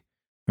be.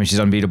 I mean,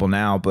 she's unbeatable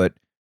now, but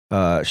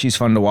she's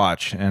fun to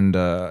watch, and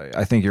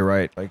I think you're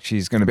right. Like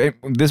she's going to be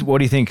this. What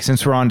do you think?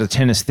 Since we're on to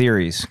tennis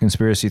theories,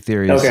 conspiracy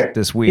theories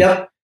this week.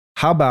 Yep.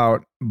 How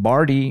about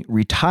Barty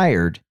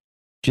retired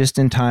just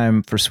in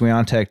time for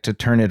Swiatek to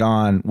turn it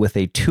on with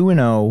a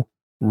 2-0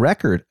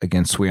 record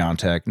against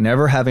Swiatek,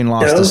 never having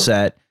lost a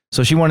set.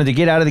 So she wanted to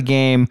get out of the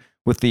game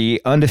with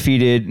the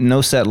undefeated,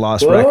 no set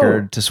loss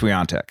record to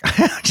Swiatek.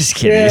 Just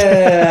kidding.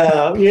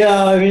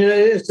 Yeah. I mean,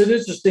 it's an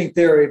interesting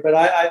theory, but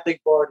I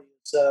think Barty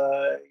is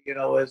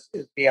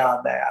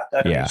beyond that.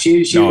 I mean,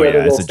 she let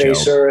her go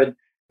face her, and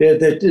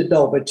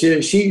but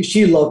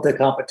she loved the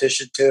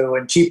competition too,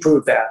 and she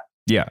proved that.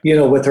 Yeah.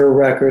 With her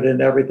record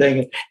and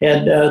everything.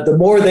 And the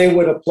more they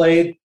would have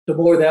played, the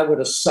more that would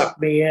have sucked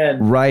me in.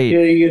 Right.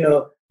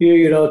 It's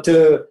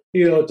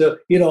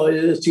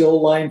the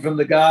old line from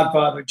The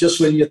Godfather. Just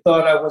when you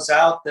thought I was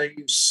out there,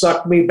 you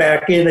sucked me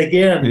back in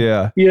again.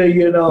 Yeah.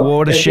 Well,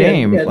 what a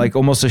shame. Like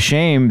almost a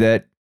shame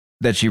that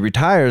she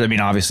retired. I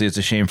mean, obviously it's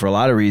a shame for a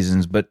lot of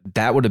reasons, but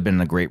that would have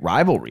been a great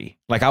rivalry.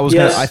 Like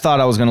I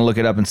thought I was going to look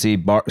it up and see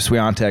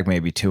Swiatek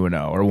maybe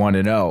 2-0 or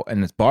 1-0.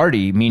 And it's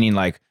Barty, meaning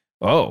like,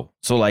 oh,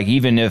 so like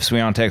even if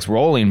Swiatek's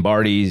rolling,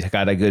 Barty's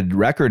got a good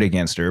record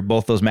against her.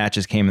 Both those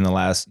matches came in the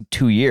last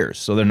 2 years.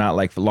 So they're not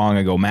like long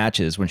ago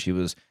matches when she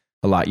was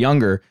a lot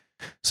younger.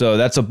 So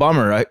that's a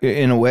bummer.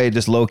 In a way,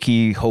 just low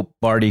key hope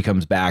Barty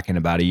comes back in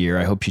about a year.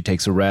 I hope she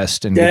takes a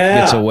rest and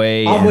gets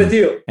away. I'm with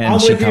you.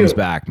 And she comes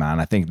back, man.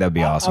 I think that'd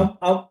be awesome.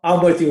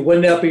 I'm with you.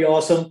 Wouldn't that be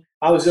awesome?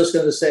 I was just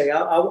going to say,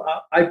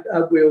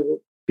 I will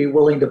be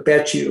willing to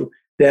bet you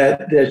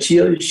that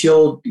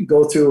she'll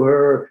go through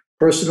her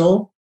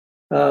personal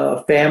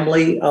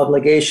family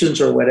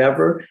obligations or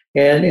whatever,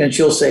 and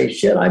she'll say,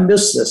 "Shit, I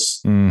miss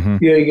this." Mm-hmm.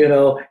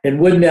 And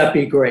wouldn't that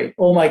be great?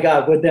 Oh my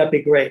God, wouldn't that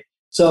be great?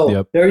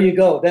 So There you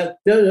go. That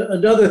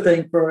another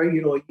thing for a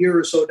year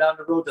or so down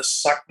the road to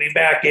suck me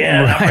back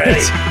in. Right. I'm ready.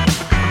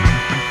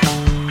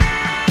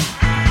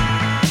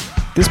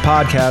 This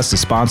podcast is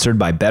sponsored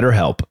by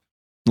BetterHelp.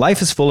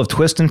 Life is full of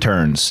twists and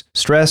turns,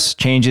 stress,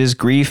 changes,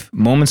 grief,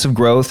 moments of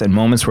growth, and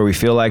moments where we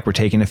feel like we're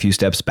taking a few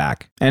steps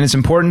back. And it's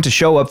important to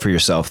show up for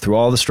yourself through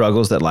all the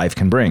struggles that life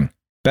can bring.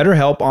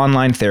 BetterHelp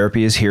Online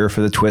Therapy is here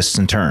for the twists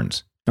and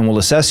turns, and will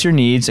assess your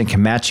needs and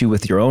can match you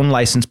with your own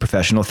licensed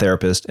professional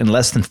therapist in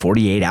less than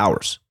 48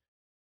 hours.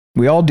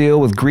 We all deal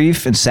with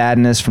grief and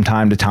sadness from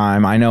time to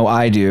time. I know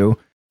I do.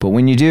 But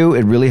when you do,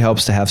 it really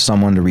helps to have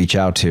someone to reach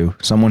out to,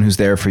 someone who's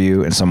there for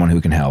you and someone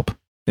who can help.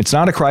 It's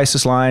not a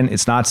crisis line.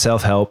 It's not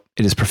self-help.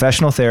 It is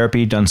professional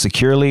therapy done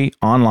securely,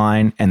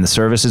 online, and the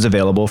service is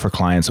available for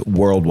clients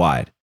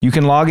worldwide. You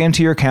can log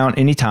into your account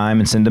anytime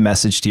and send a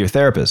message to your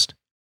therapist.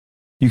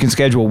 You can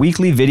schedule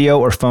weekly video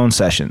or phone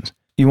sessions.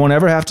 You won't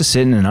ever have to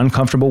sit in an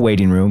uncomfortable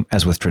waiting room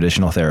as with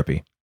traditional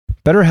therapy.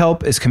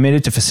 BetterHelp is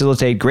committed to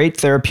facilitate great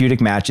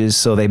therapeutic matches,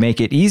 so they make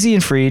it easy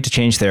and free to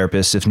change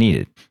therapists if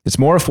needed. It's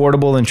more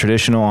affordable than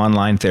traditional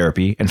online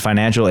therapy, and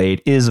financial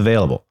aid is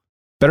available.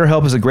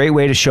 BetterHelp is a great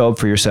way to show up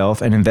for yourself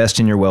and invest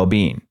in your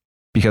well-being.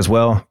 Because,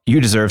 well,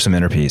 you deserve some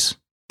inner peace.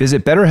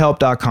 Visit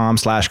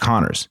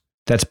BetterHelp.com/Connors.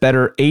 That's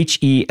better,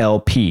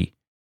 H-E-L-P.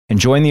 And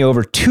join the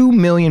over 2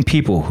 million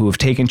people who have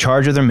taken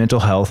charge of their mental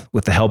health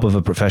with the help of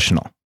a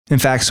professional. In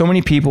fact, so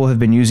many people have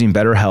been using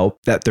BetterHelp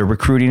that they're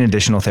recruiting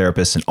additional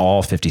therapists in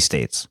all 50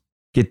 states.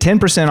 Get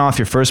 10% off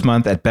your first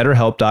month at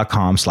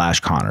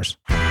BetterHelp.com/Connors.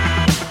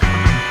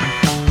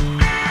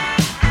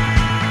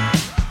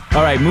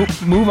 All right,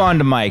 move on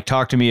to Mike.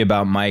 Talk to me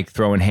about Mike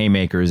throwing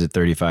haymakers at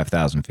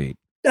 35,000 feet.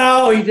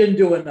 No, he didn't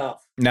do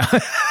enough. No,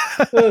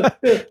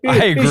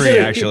 I agree,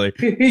 actually.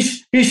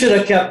 He should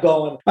have kept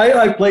going.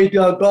 I played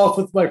golf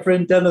with my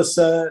friend Dennis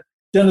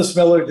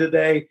Miller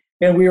today,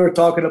 and we were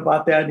talking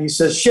about that, and he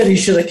says, shit, he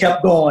should have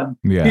kept going.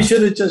 Yeah. He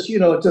should have just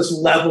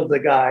leveled the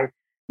guy.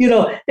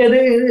 And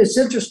it's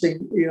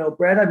interesting,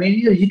 Brad. I mean,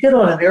 you get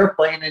on an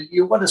airplane and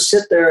you want to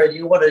sit there and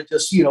you want to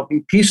just,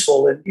 be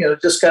peaceful and,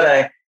 just kind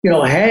of,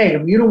 hang. I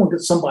mean, you don't want to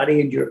get somebody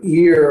in your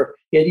ear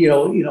and,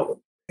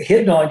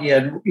 hitting on you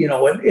and,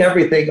 and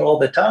everything all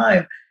the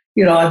time.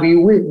 I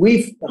mean,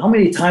 we've how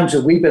many times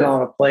have we been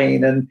on a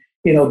plane and,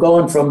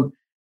 going from,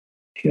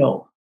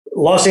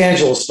 Los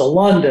Angeles to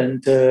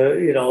London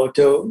to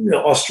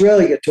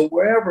Australia to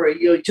wherever,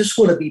 you just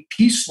want to be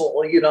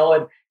peaceful, and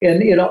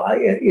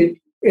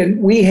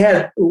and we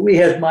had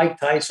Mike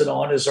Tyson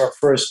on as our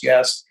first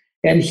guest,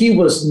 and he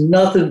was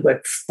nothing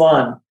but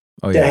fun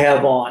to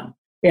have on.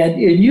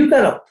 And you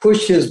got to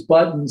push his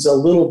buttons a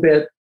little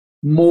bit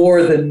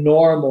more than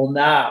normal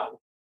now,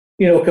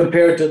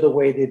 compared to the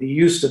way that he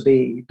used to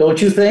be.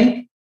 Don't you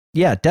think?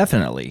 Yeah,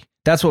 definitely.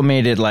 That's what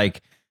made it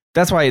like,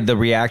 that's why the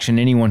reaction,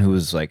 anyone who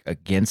was like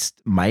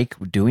against Mike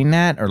doing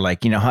that, or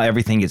like, how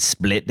everything gets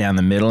split down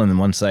the middle and then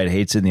one side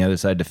hates it and the other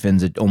side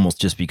defends it almost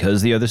just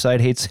because the other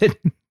side hates it.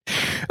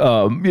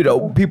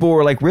 People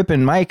were like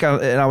ripping Mike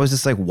and I was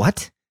just like,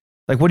 what?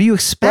 Like, what do you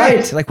expect?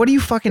 Right. Like, what do you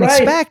fucking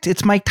expect?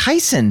 It's Mike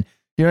Tyson.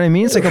 You know what I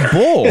mean? It's like a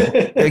bull,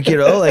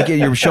 like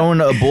you're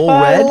showing a bull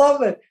red. I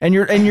love it. And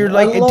you're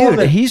like,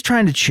 dude, he's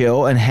trying to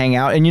chill and hang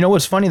out. And you know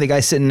what's funny? The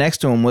guy sitting next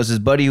to him was his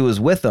buddy who was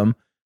with him.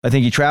 I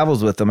think he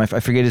travels with them. I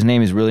forget his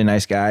name. He's a really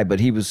nice guy, but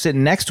he was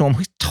sitting next to him.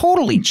 He's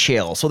totally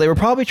chill. So he was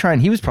probably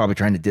trying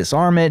to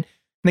disarm it.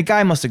 And the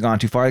guy must have gone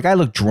too far. The guy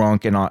looked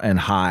drunk and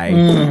high.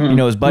 Mm-hmm.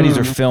 His buddies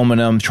are filming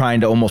him,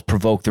 trying to almost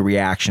provoke the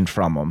reaction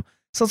from him.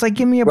 So it's like,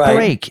 give me a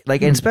break.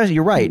 Like, and especially,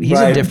 you're right. He's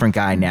a different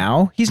guy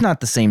now. He's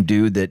not the same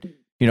dude that,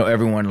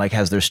 everyone like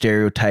has their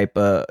stereotype,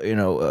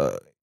 a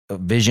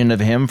vision of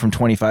him from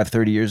 25,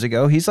 30 years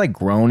ago. He's like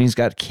grown. He's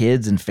got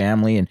kids and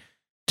family. And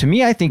to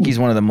me, I think he's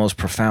one of the most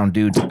profound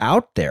dudes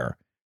out there.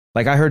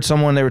 Like, I heard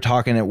someone, they were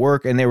talking at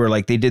work and they were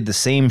like, they did the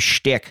same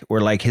shtick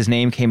where like his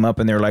name came up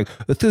and they're like,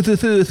 and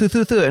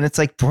it's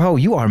like, bro,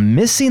 you are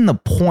missing the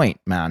point,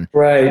 man.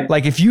 Right.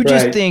 Like, if you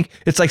just think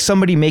it's like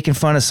somebody making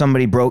fun of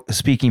somebody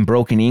speaking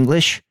broken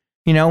English,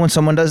 when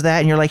someone does that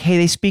and you're like, hey,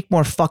 they speak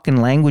more fucking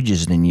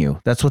languages than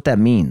you. That's what that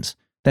means.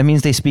 That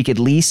means they speak at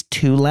least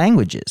 2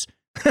 languages.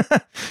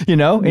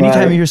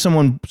 Anytime you hear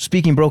someone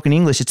speaking broken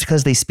English, it's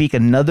because they speak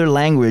another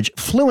language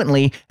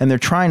fluently and they're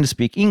trying to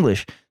speak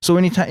English. So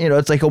anytime,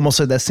 it's like almost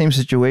like that same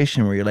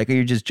situation where you're like,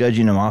 you're just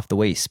judging him off the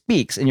way he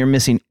speaks and you're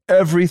missing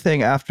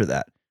everything after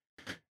that.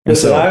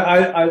 Listen,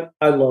 I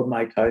love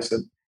Mike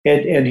Tyson,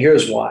 and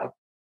here's why.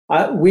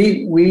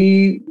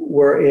 We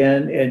were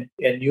in,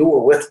 and you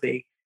were with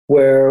me,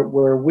 where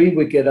we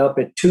would get up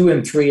at 2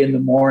 and 3 in the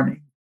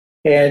morning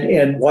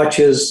and watch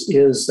his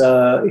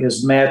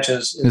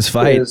matches, his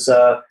fights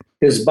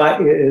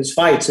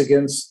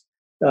against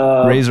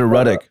Razor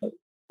Ruddock.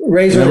 We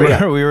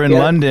were in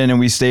London and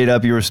we stayed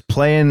up. You were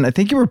playing. I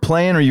think you were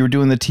playing, or you were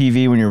doing the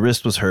TV when your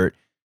wrist was hurt.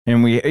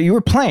 And you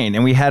were playing,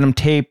 and we had him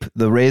tape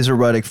the Razor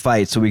Ruddock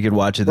fight so we could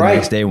watch it the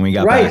next day when we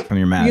got back from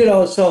your match.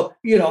 What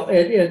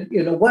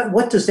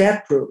does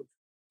that prove?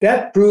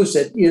 That proves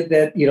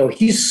that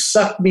he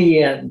sucked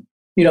me in.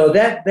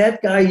 That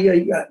guy.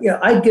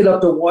 I'd get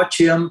up to watch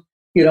him.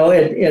 He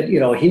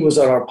was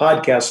on our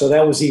podcast, so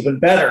that was even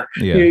better.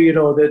 Yeah.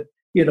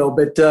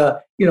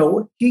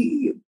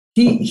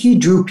 He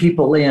drew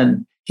people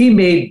in. He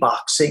made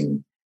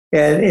boxing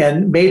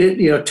and made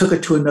it. Took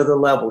it to another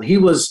level. He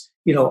was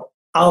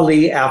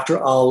Ali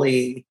after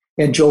Ali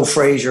and Joe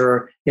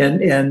Frazier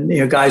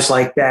and guys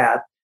like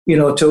that,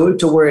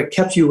 to where it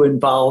kept you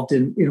involved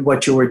in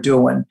what you were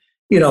doing.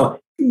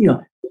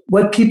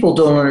 What people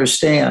don't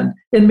understand,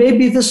 and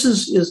maybe this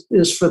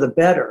is for the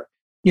better,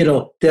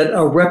 that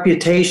a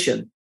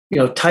reputation,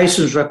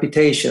 Tyson's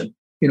reputation,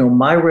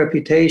 my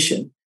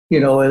reputation,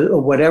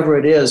 whatever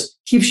it is,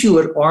 keeps you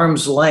at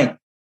arm's length.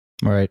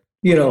 Right.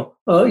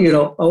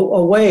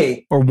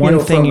 Away. Or one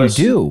thing you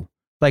do.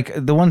 Like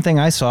the one thing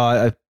I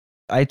saw,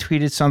 I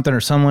tweeted something,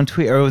 or someone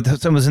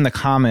someone was in the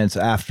comments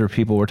after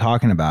people were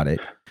talking about it,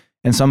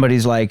 and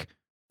somebody's like,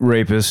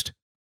 rapist.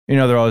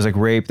 They're always like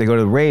rape. They go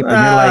to the rape,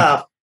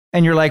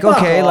 and you're like,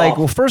 okay, like,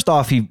 well, first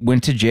off, he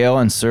went to jail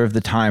and served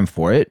the time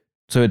for it,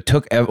 so it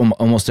took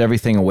almost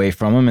everything away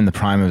from him in the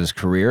prime of his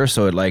career.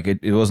 So it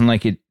wasn't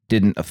like it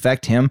didn't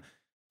affect him.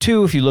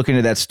 2, if you look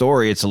into that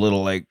story, it's a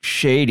little like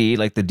shady,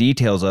 like the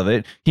details of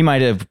it. He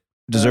might have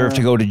deserve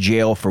to go to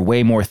jail for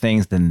way more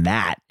things than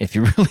that if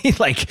you really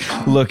like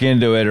look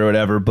into it or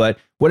whatever. But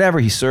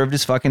whatever, he served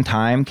his fucking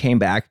time, came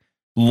back,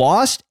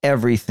 lost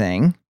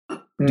everything.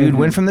 Dude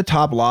went from the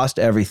top, lost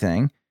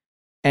everything,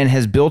 and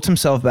has built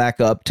himself back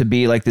up to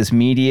be like this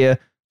media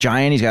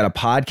giant. He's got a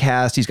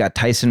podcast. He's got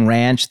Tyson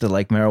Ranch, the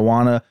like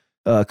marijuana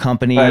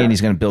company, and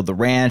he's going to build the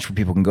ranch where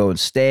people can go and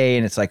stay.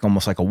 And it's like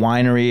almost like a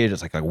winery.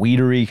 It's like a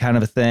weedery kind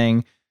of a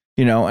thing.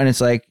 And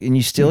it's like, and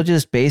you still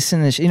just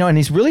basing this, and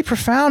he's really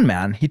profound,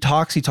 man. He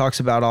talks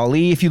about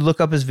Ali. If you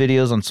look up his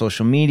videos on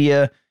social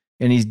media,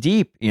 and he's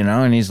deep,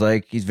 and he's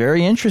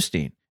very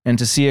interesting. And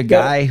to see a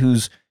guy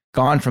who's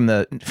gone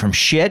from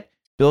shit,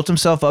 built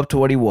himself up to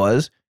what he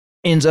was,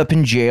 ends up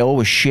in jail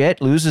with shit,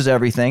 loses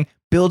everything,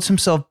 builds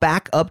himself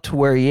back up to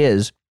where he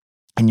is.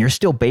 And you're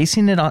still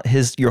basing it on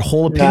your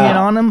whole opinion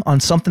on him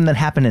on something that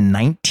happened in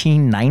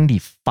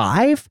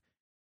 1995.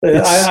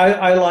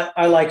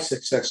 I like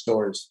success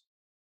stories.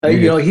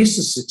 He's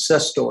a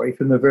success story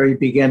from the very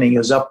beginning,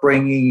 his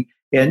upbringing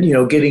and,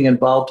 getting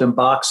involved in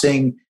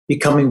boxing,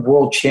 becoming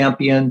world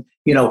champion,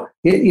 hitting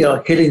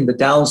the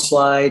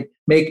downslide,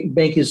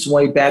 make his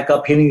way back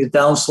up, hitting the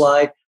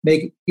downslide,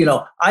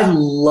 I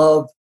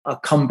love a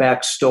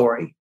comeback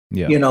story.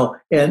 Yeah.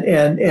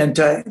 And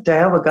to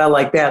have a guy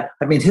like that,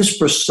 I mean, his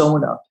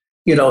persona,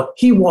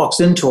 he walks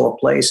into a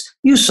place.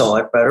 You saw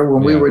it better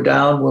when we were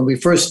down, when we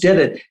first did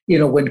it,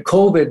 when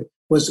COVID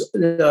was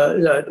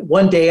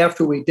one day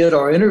after we did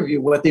our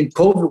interview with him,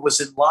 COVID was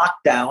in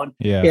lockdown.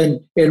 Yeah.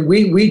 And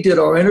we did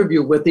our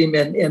interview with him.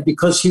 And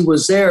because he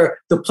was there,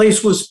 the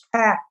place was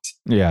packed.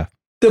 Yeah.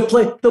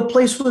 The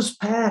place was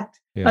packed.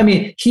 Yeah. I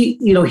mean,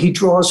 he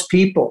draws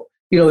people,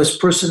 his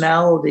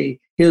personality,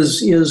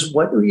 his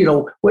what do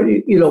you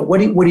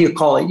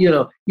call it?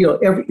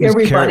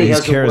 Everybody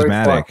has a word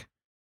for it.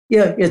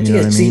 Yeah,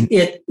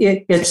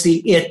 it's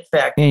the it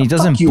factor. And he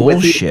doesn't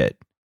bullshit.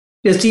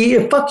 It's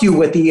the fuck you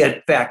with the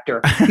it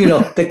factor.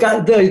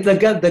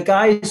 The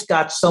guy's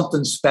got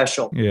something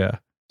special. Yeah.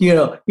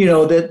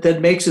 That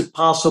makes it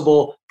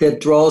possible, that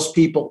draws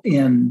people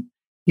in.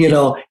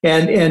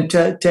 And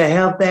to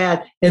have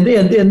that, and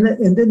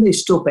then they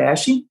still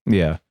bash him.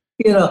 Yeah.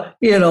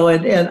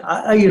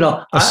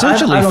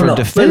 Essentially for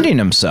defending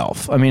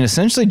himself. I mean,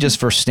 essentially just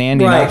for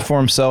standing up for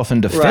himself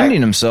and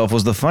defending himself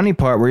was the funny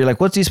part, where you're like,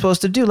 what's he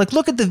supposed to do? Like,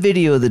 look at the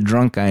video of the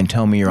drunk guy and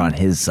tell me you're on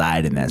his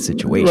side in that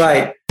situation.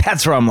 Right.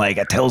 That's where I'm like,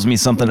 it tells me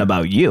something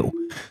about you.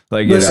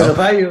 Like, listen,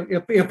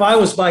 if I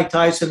was Mike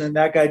Tyson and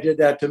that guy did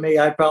that to me,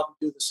 I'd probably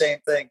do the same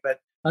thing. But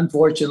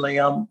unfortunately,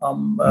 I'm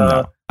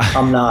not.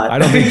 I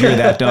don't think you're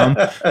that dumb.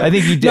 I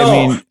think you did. No.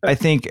 I mean, I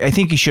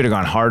think you should have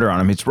gone harder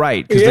on him. It's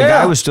right, because the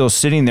guy was still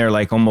sitting there,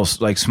 like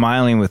almost like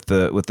smiling with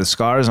the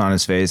scars on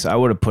his face. I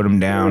would have put him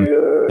down.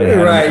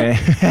 And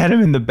had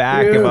him in the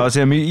back if I was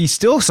him. He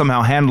still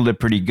somehow handled it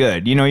pretty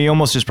good. He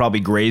almost just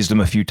probably grazed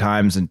him a few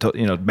times and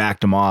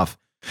backed him off,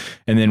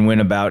 and then went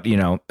about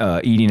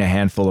eating a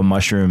handful of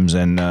mushrooms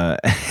and a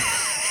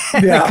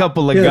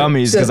couple of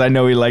gummies, because I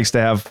know he likes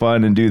to have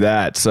fun and do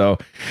that. So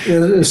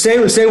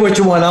say what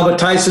you want. I'm a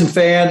Tyson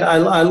fan.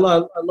 I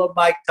love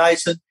Mike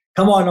Tyson.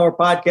 Come on our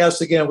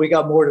podcast again. We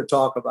got more to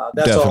talk about.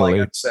 That's all I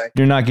got to say.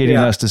 You're not getting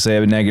us to say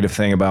a negative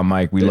thing about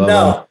Mike. We love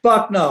him.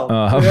 Fuck no.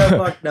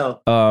 Fuck no.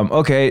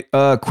 Okay.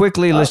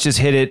 Quickly, let's just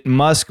hit it.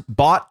 Musk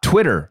bought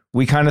Twitter.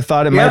 We kind of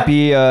thought it might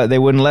be they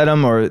wouldn't let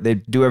him, or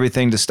they'd do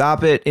everything to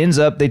stop it. Ends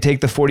up they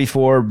take the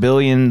 44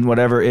 billion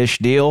whatever ish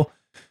deal.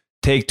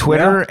 Take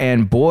Twitter,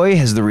 and boy,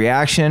 has the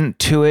reaction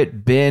to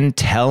it been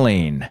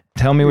telling.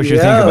 Tell me what you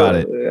think about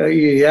it.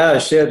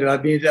 Shit. I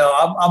mean,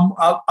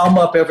 I'm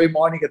up every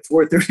morning at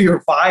 4:30 or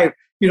 5,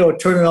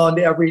 turning on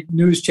to every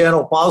news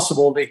channel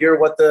possible to hear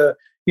what the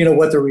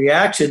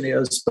reaction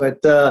is. But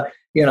what's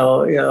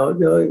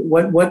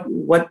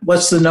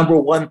the number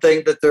one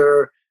thing that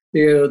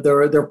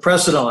they're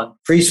pressing on?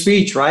 Free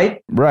speech,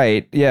 right?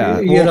 Right. Yeah.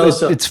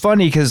 It's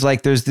funny because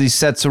like there's these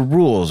sets of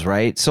rules,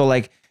 right? So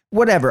like,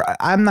 whatever.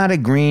 I'm not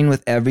agreeing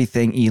with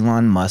everything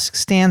Elon Musk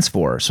stands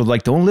for. So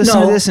like, don't listen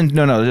to this. And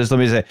just let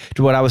me say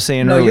to what I was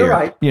saying earlier. You're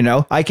right.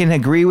 I can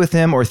agree with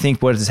him or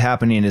think what is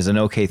happening is an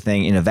okay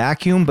thing in a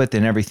vacuum, but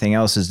then everything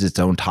else is its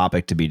own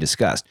topic to be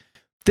discussed.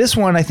 This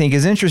one I think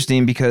is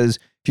interesting because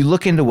if you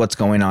look into what's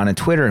going on in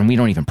Twitter, and we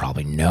don't even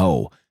probably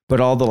know, but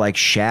all the like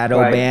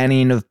shadow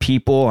banning of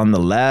people on the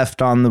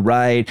left, on the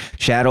right,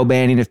 shadow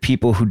banning of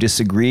people who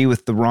disagree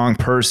with the wrong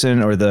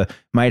person, or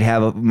might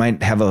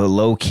have a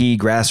low key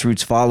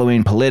grassroots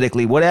following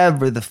politically,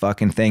 whatever the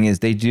fucking thing is,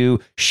 they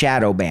do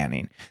shadow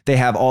banning. They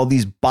have all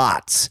these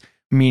bots,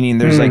 meaning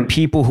there's like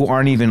people who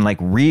aren't even like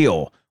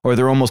real, or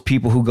they're almost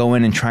people who go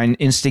in and try and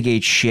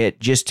instigate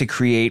shit just to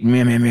create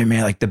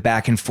like the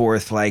back and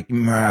forth, like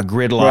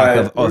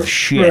gridlock of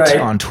shit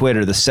on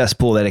Twitter, the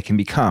cesspool that it can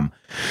become,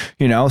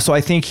 So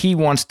I think he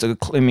wants to,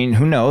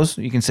 who knows?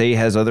 You can say he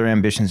has other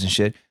ambitions and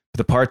shit. But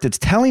the part that's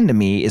telling to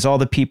me is all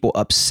the people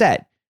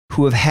upset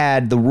who have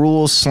had the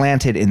rules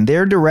slanted in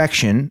their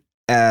direction,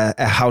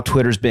 how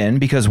Twitter's been,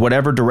 because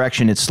whatever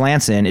direction it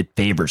slants in, it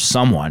favors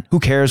someone. Who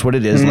cares what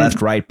it is,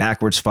 left, right,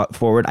 backwards,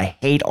 forward? I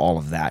hate all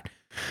of that.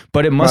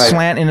 But it must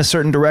slant in a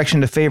certain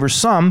direction to favor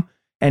some.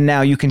 And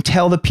now you can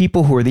tell the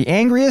people who are the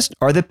angriest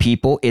are the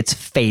people it's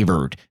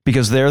favored,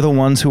 because they're the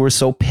ones who are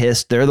so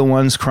pissed. They're the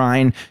ones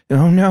crying,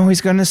 oh no, he's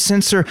going to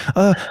censor.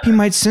 He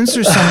might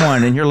censor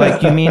someone. And you're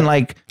like, you mean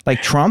like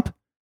Trump?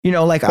 I'm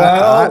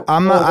not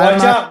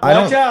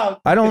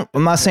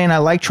saying I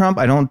like Trump.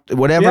 I don't,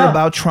 whatever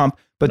about Trump.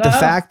 But the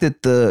fact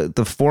that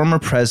the former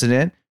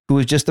president, who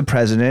was just the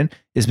president,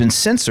 has been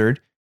censored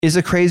is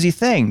a crazy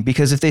thing,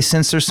 because if they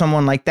censor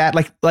someone like that,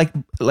 like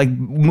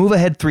move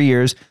ahead 3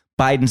 years,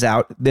 Biden's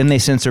out, then they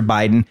censor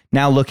Biden.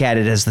 Now look at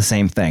it as the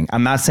same thing.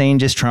 I'm not saying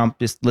just Trump,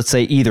 just let's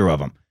say either of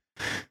them.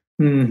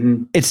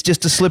 It's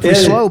just a slippery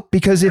slope,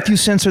 because if you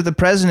censor the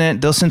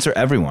president, they'll censor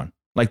everyone.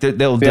 Like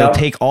they'll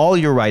take all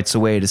your rights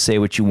away to say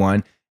what you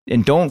want,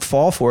 and don't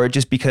fall for it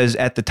just because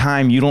at the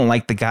time you don't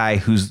like the guy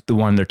who's the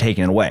one they're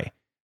taking it away.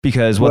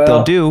 Because what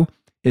they'll do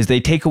is they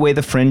take away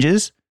the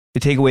fringes. They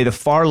take away the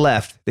far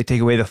left. They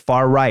take away the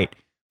far right.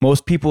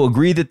 Most people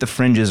agree that the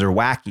fringes are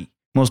wacky.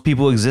 Most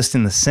people exist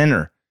in the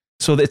center.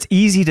 So it's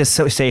easy to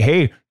say,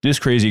 hey, this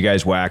crazy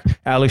guy's whack.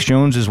 Alex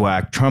Jones is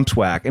whack. Trump's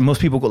whack. And most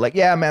people go like,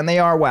 yeah, man, they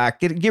are whack.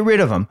 Get rid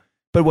of them.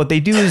 But what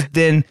they do is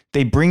then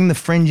they bring the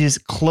fringes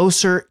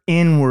closer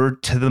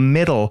inward to the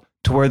middle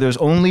to where there's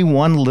only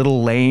one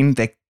little lane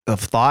of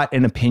thought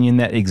and opinion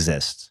that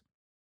exists?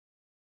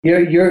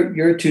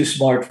 You're too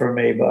smart for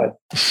me, bud.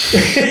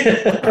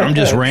 I'm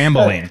just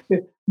rambling.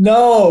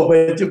 No,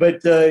 but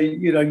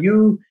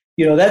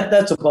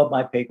that's above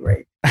my pay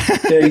grade. I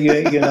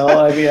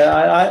mean,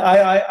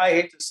 I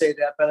hate to say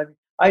that, but I mean,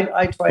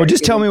 I try. Well,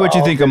 just tell me what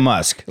you think of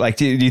Musk. Like,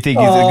 do you think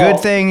it's a good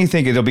thing? You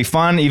think it'll be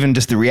fun? Even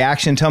just the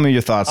reaction? Tell me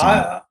your thoughts on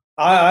it.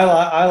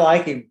 I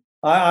like him.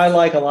 I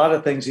like a lot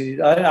of things.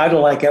 I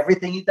don't like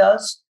everything he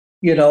does,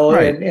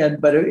 right.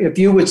 But if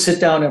you would sit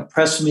down and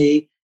press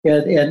me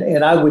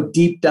and I would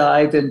deep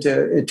dive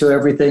into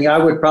everything, I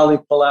would probably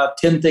pull out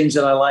 10 things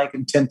that I like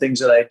and 10 things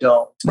that I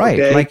don't. Right.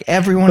 Okay? Like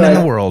everyone in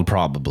the world,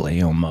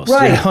 probably almost.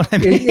 Right. You know what I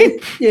mean?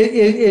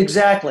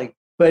 Exactly.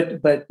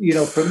 But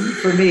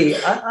for me,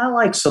 I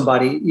like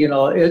somebody,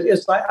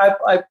 it's like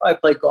I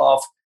play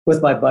golf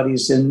with my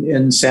buddies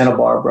in Santa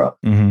Barbara.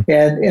 Mm-hmm.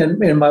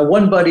 And my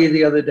one buddy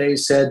the other day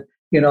said,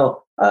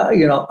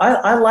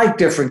 I like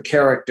different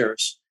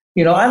characters.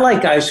 I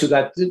like guys who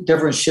got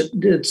different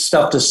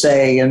stuff to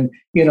say, and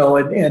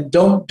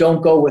don't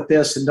go with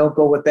this and don't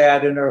go with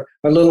that, and are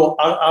a little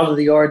out of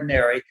the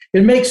ordinary.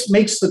 It makes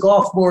the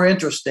golf more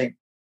interesting.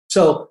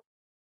 So,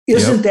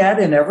 isn't that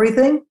in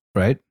everything?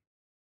 Right.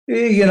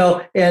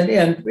 And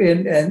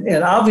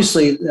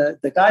obviously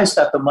the guy's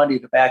got the money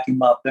to back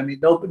him up. I mean,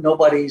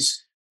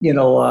 nobody's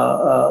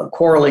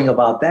quarreling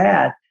about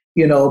that.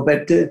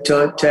 But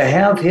to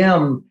have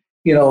him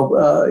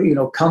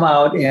come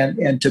out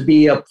and to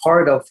be a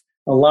part of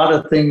a lot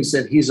of things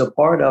that he's a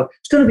part of,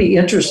 it's going to be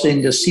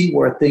interesting to see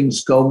where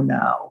things go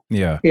now.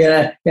 Yeah.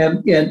 And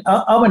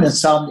I'm an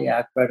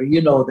insomniac, brother.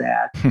 You know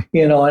that.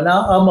 And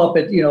I'm up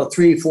at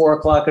 3-4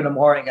 o'clock in the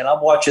morning, and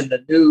I'm watching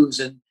the news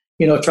and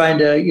trying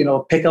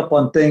to pick up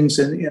on things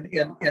and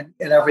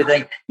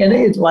everything. And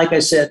it's like I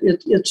said,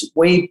 it's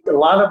a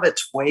lot of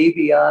it's way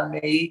beyond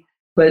me.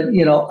 But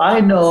I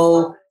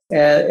know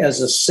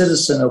as a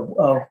citizen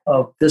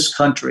of this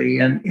country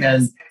and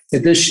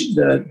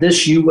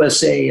this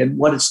USA and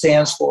what it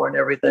stands for and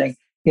everything,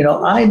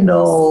 I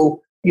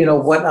know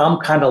what I'm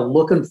kind of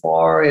looking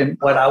for and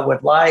what I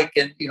would like,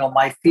 and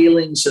my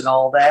feelings and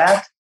all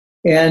that.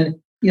 And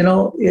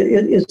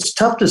it's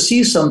tough to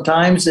see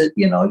sometimes that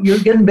you're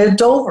getting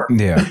bent over.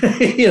 Yeah.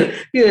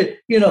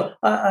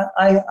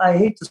 I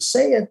hate to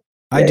say it.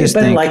 I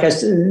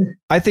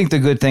think the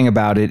good thing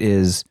about it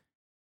is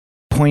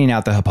pointing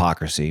out the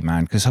hypocrisy,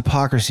 man, because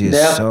hypocrisy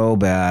is so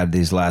bad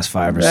these last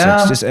 5 or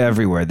 6, just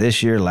everywhere.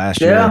 This year,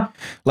 last year,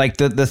 like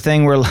the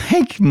thing where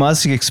like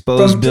Musk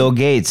exposed Bill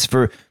Gates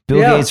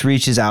Gates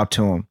reaches out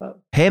to him.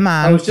 Hey,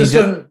 man,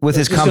 with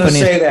his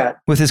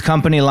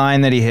company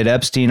line that he hit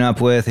Epstein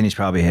up with, and he's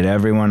probably hit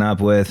everyone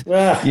up with,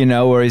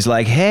 where he's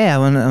like, hey, I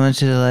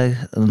want you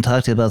to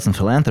talk to you about some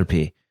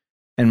philanthropy.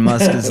 And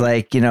Musk is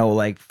like,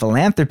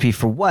 philanthropy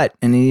for what?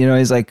 And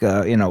he's like,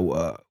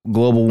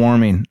 global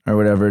warming or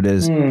whatever it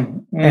is.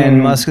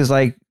 And Musk is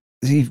like,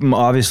 he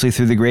obviously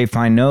through the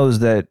grapevine knows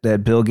that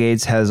Bill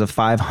Gates has a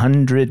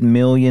 $500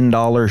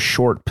 million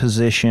short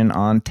position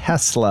on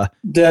Tesla.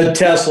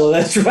 Tesla,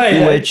 that's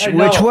right. Which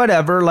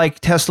whatever, like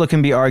Tesla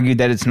can be argued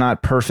that it's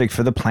not perfect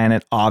for the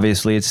planet.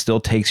 Obviously, it still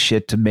takes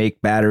shit to make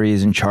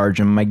batteries and charge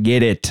them. I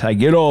get it. I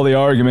get all the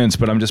arguments,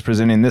 but I'm just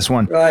presenting this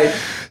one. Right.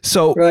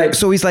 So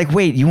he's like,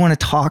 wait, you want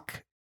to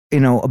talk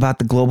about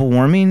the global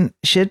warming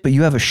shit, but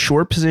you have a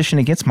short position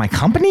against my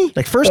company?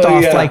 Like, first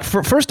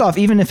off,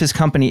 even if his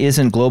company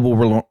isn't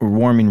global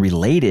warming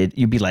related,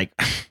 you'd be like,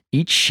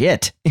 eat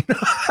shit.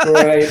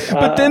 Right.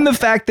 But then the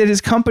fact that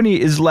his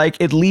company is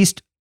like at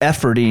least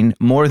efforting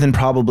more than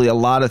probably a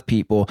lot of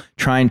people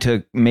trying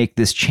to make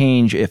this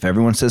change. If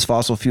everyone says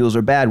fossil fuels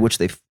are bad, which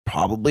they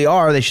probably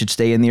are, they should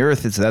stay in the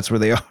earth. That's where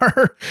they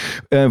are.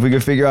 If we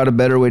could figure out a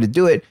better way to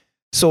do it.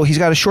 So he's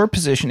got a short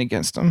position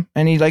against them,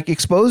 and he like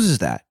exposes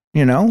that.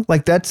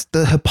 Like that's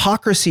the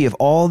hypocrisy of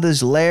all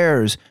these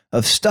layers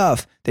of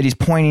stuff that he's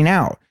pointing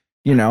out.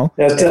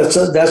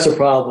 That's a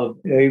problem.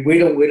 We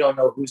don't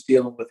know who's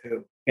dealing with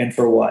who and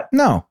for what.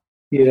 No,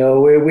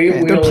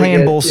 they're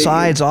playing both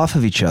sides off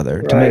of each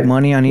other to make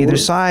money on either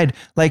side.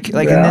 And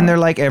then they're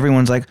like,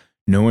 everyone's like,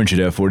 no one should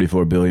have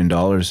 $44 billion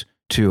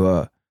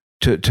to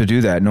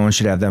do that. No one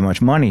should have that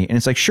much money. And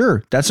it's like,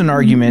 sure, that's an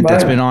argument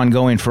that's been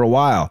ongoing for a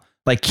while.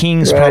 Like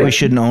kings probably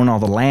shouldn't own all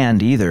the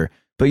land either.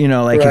 But,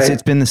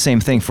 it's been the same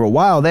thing for a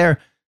while there.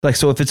 Like,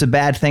 so if it's a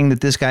bad thing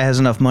that this guy has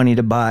enough money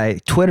to buy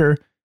Twitter,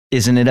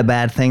 isn't it a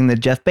bad thing that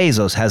Jeff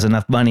Bezos has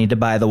enough money to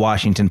buy the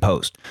Washington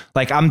Post?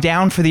 Like, I'm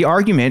down for the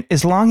argument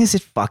as long as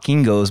it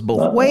fucking goes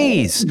both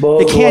ways.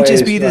 It can't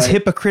just be this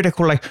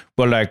hypocritical, like,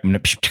 well, like,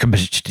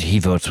 he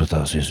votes with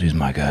us. He's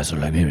my guy. So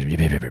like,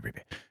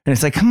 and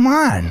it's like, come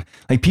on.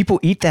 Like, people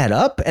eat that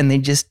up and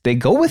they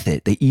go with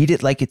it. They eat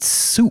it like it's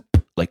soup.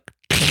 Like,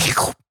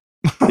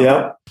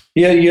 yeah.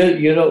 Yeah,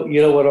 you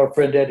know what our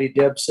friend Eddie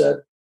Deb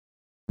said?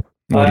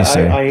 What did he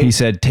say? He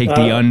said, take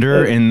the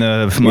under in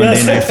the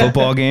Monday Night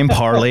Football game,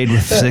 parlayed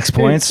with 6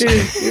 points.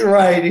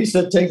 Right. He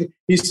said,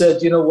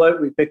 you know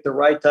what? We picked the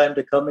right time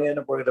to come in,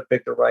 and we're going to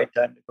pick the right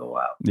time to go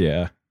out.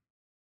 Yeah.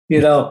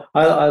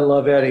 I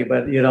love Eddie,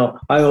 but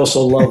I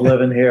also love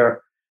living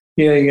here.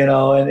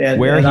 Yeah,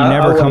 Where and he I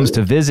never comes was,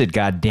 to visit.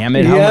 God damn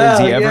it! How is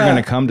yeah, he ever going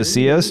to yeah, come to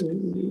see us?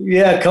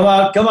 yeah. Come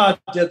out,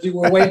 Jesse.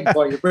 We're waiting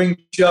for you. Bring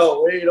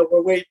Joe.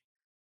 We're waiting.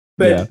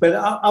 Yeah. But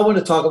I want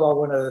to talk about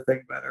one other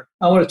thing better.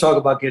 I want to talk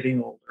about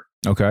getting older.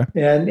 Okay.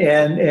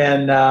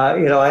 And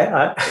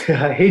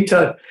I hate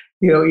to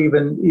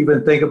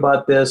even think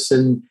about this,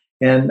 and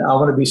I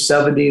want to be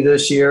 70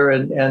 this year,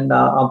 and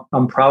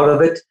I'm proud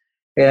of it,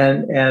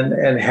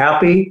 and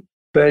happy.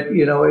 But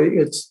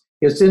it's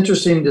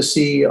interesting to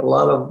see a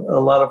lot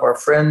of our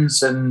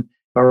friends and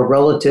our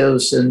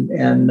relatives, and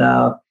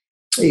that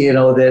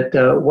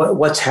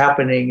what's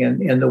happening,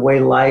 and the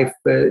way life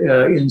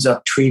ends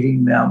up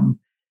treating them,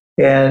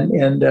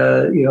 and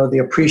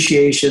the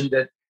appreciation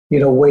that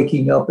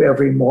waking up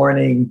every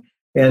morning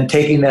and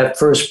taking that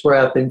first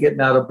breath and getting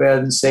out of bed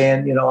and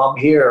saying, I'm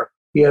here.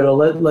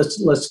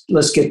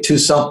 Let's get to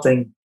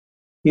something.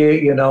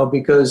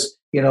 Because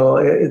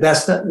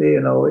that's not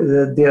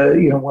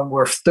when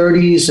we're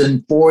 30s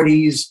and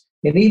 40s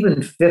and even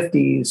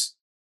 50s,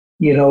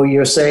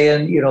 you're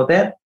saying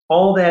that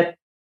all that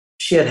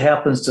shit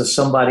happens to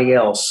somebody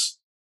else.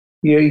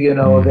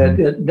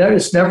 That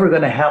it's never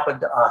going to happen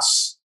to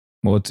us.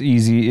 Well, it's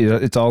easy.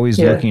 It's always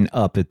looking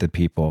up at the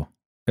people.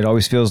 It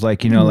always feels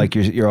like, like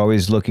you're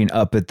always looking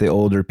up at the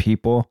older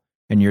people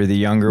and you're the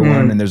younger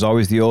one, and there's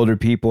always the older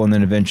people, and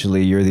then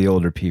eventually you're the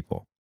older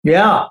people.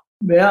 Yeah.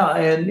 Yeah.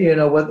 And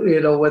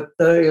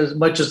as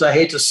much as I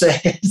hate to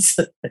say it,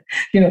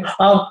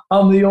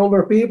 I'm the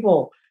older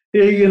people.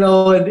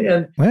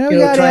 And well, we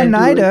got Aunt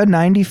Nida,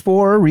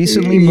 94,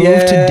 recently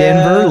moved to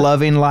Denver,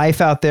 loving life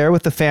out there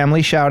with the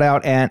family. Shout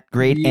out Aunt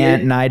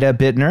Nida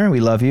Bittner. We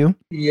love you.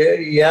 Yeah,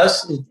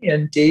 yes,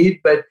 indeed.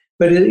 But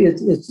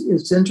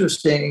it's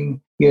interesting,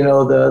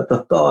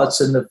 the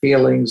thoughts and the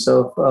feelings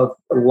of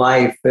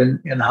life, and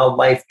how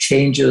life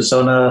changes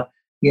on a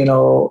and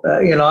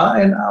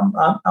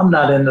I'm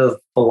not into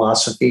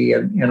philosophy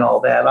and all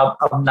that.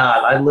 I'm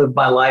not. I live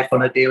my life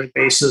on a daily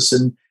basis,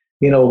 and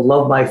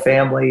love my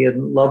family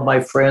and love my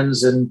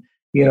friends, and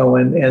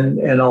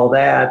and all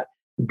that.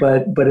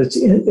 But it's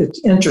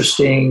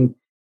interesting,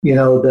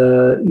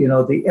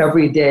 the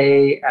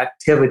everyday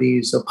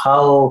activities of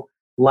how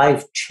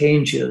life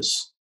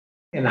changes,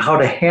 and how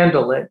to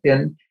handle it,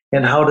 and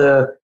how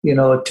to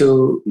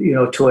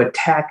to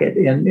attack it,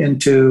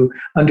 and to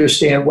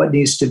understand what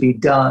needs to be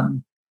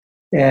done.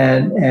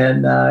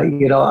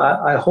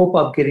 I hope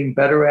I'm getting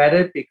better at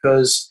it,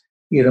 because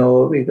I'm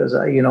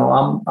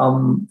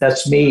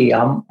that's me.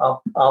 I'm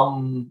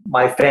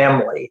my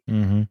family.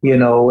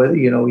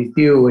 Mm-hmm. With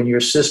you and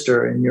your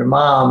sister and your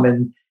mom,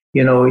 and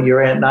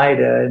your Aunt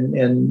Nida,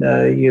 and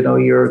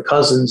your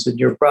cousins and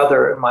your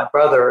brother and my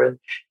brother, and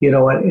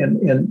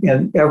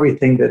and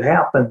everything that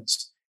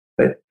happens.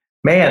 But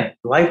man,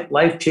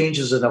 life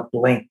changes in a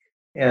blink,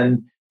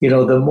 and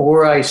the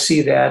more I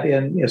see that,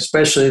 and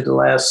especially the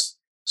last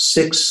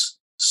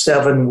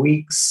 6-7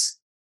 weeks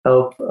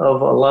of a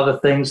lot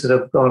of things that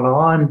have gone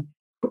on,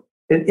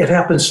 it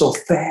happens so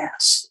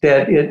fast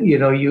that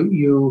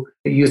you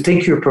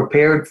think you're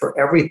prepared for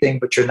everything,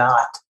 but you're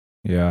not.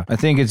 Yeah, I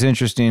think it's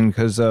interesting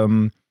because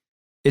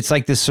it's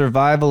like the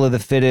survival of the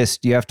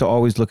fittest. You have to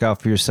always look out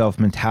for yourself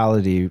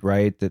mentality,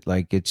 right? That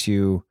like gets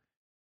you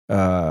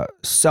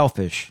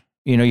selfish.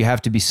 You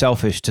have to be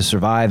selfish to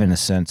survive in a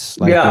sense,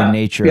 like in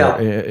nature.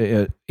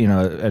 Yeah.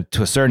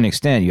 To a certain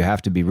extent, you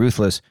have to be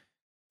ruthless.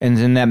 And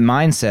in that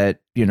mindset,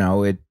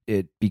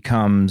 it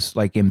becomes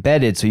like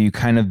embedded. So you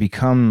kind of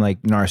become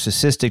like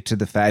narcissistic to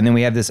the fact. And then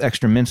we have this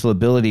extra mental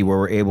ability where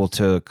we're able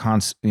to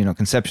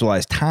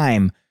conceptualize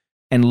time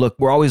and look.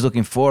 We're always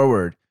looking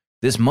forward.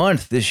 This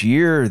month, this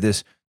year,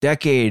 this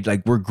decade,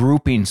 like we're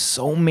grouping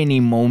so many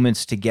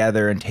moments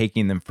together and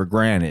taking them for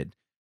granted.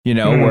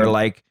 Where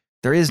like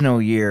there is no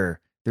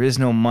year, there is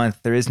no month,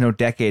 there is no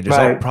decade.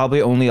 There's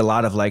probably only a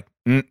lot of like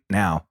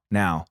now.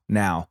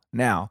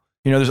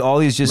 There's all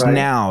these just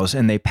nows,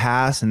 and they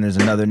pass, and there's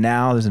another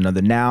now.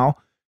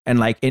 And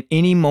like at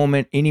any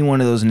moment, any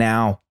one of those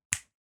now,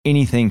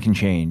 anything can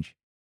change.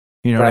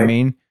 You know what I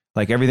mean?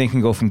 Like everything can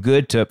go from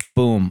good to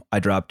boom, I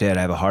drop dead,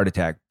 I have a heart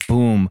attack,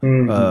 boom,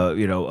 a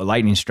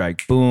lightning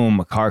strike, boom,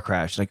 a car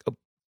crash. Like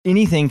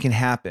anything can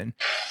happen.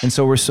 And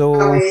so we're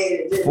so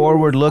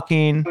forward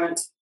looking.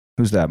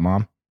 Who's that,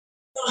 Mom?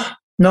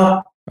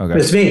 No. Okay.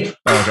 It's me.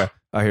 Oh, okay.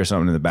 I hear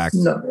something in the back.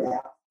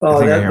 No. I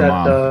think I hear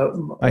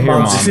Mom. I hear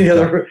Mom. I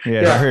hear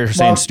her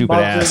saying stupid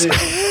ass.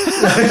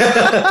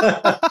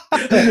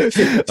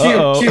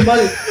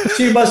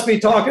 She must be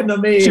talking to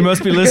me. She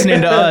must be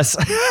listening to us.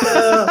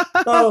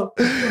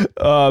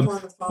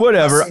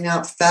 Whatever. Cussing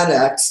out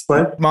FedEx.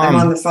 What? Mom. I'm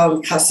on the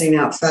phone cussing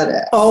out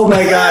FedEx. Oh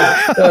my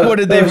God. What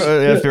did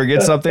they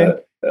forget something?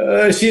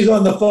 She's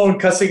on the phone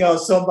cussing out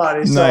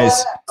somebody. So,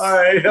 nice. All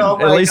right. Oh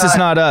At least it's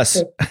not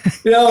us.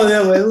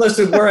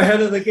 Listen, we're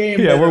ahead of the game.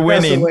 Yeah, we're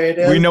winning.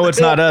 We know it's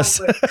not us.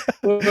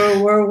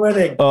 We're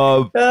winning.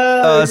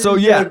 So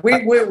yeah,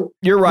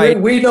 you're right.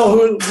 We know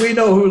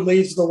who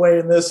leads the way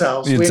in this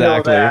house. Exactly. We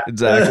know that.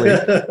 Exactly.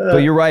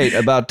 But you're right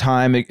about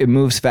time. It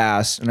moves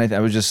fast, and I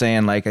was just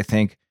saying, like, I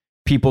think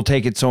people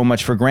take it so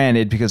much for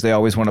granted because they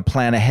always want to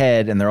plan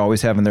ahead, and they're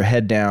always having their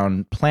head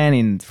down,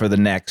 planning for the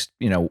next,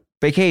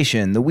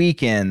 vacation, the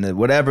weekend,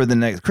 whatever, the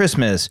next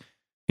Christmas,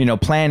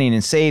 planning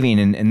and saving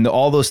and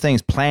all those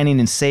things, planning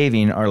and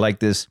saving are like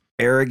this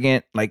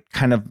arrogant, like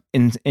kind of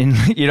in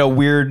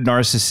weird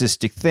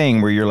narcissistic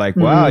thing where you're like,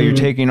 wow, you're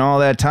taking all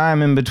that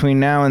time in between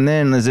now and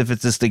then as if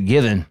it's just a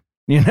given.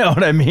 You know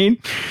what I mean?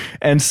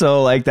 And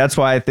so like, that's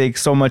why I think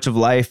so much of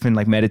life and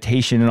like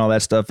meditation and all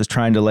that stuff is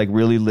trying to like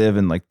really live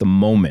in like the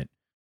moment,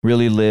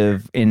 really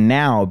live in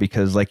now,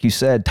 because like you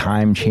said,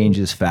 time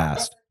changes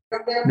fast.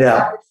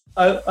 Yeah.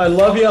 I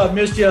love you. I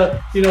missed you.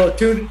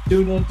 Tune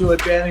into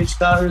Advantage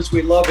Connors.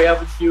 We love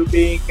having you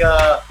being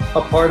a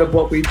part of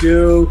what we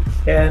do.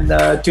 And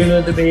tune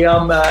into me.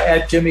 I'm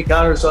at Jimmy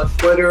Connors on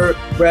Twitter.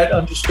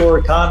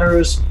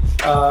 Brett_Connors.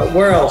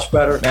 Where else,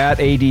 Brett? At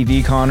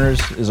ADV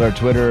Connors is our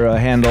Twitter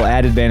handle.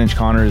 At Advantage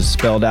Connors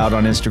spelled out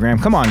on Instagram.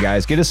 Come on,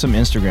 guys, get us some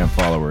Instagram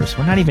followers.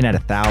 We're not even at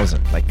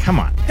 1,000. Like, come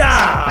on.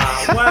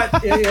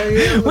 What?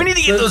 We need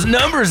to get those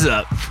numbers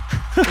up.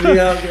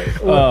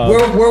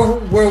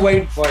 We're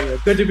waiting for you.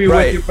 Good to be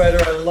with you,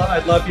 brother. I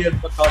love you,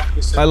 and we'll talk to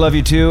you soon. I love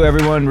you too.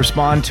 Everyone,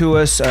 respond to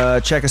us.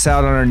 Check us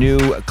out on our new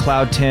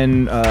Cloud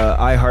 10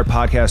 iHeart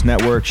Podcast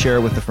Network. Share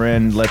it with a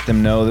friend. Let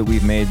them know that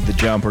we've made the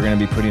jump. We're going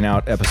to be putting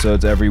out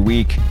episodes every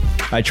week.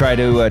 I try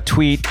to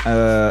tweet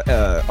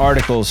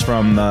articles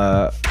from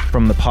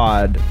the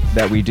pod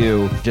that we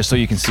do, just so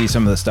you can see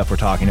some of the stuff we're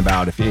talking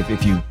about. If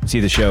you see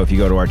the show, if you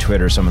go to our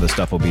Twitter, some of the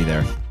stuff will be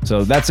there.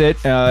 So that's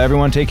it.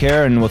 Everyone, take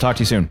care, and we'll talk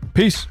to you soon.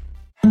 Peace.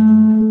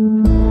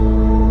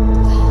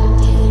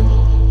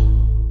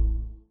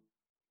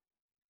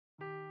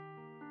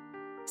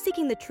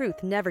 Seeking the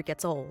truth never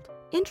gets old.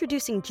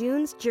 Introducing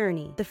June's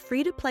Journey, the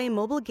free-to-play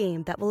mobile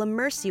game that will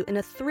immerse you in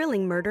a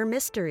thrilling murder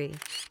mystery.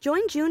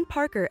 Join June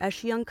Parker as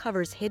she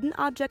uncovers hidden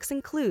objects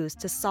and clues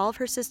to solve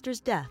her sister's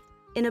death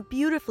in a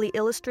beautifully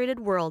illustrated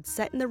world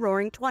set in the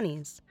Roaring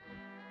 '20s.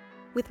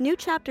 With new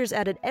chapters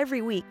added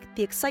every week,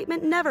 the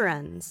excitement never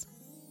ends.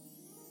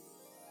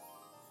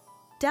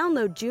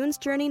 Download June's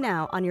Journey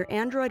now on your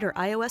Android or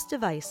iOS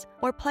device,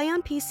 or play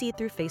on PC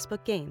through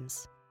Facebook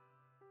Games.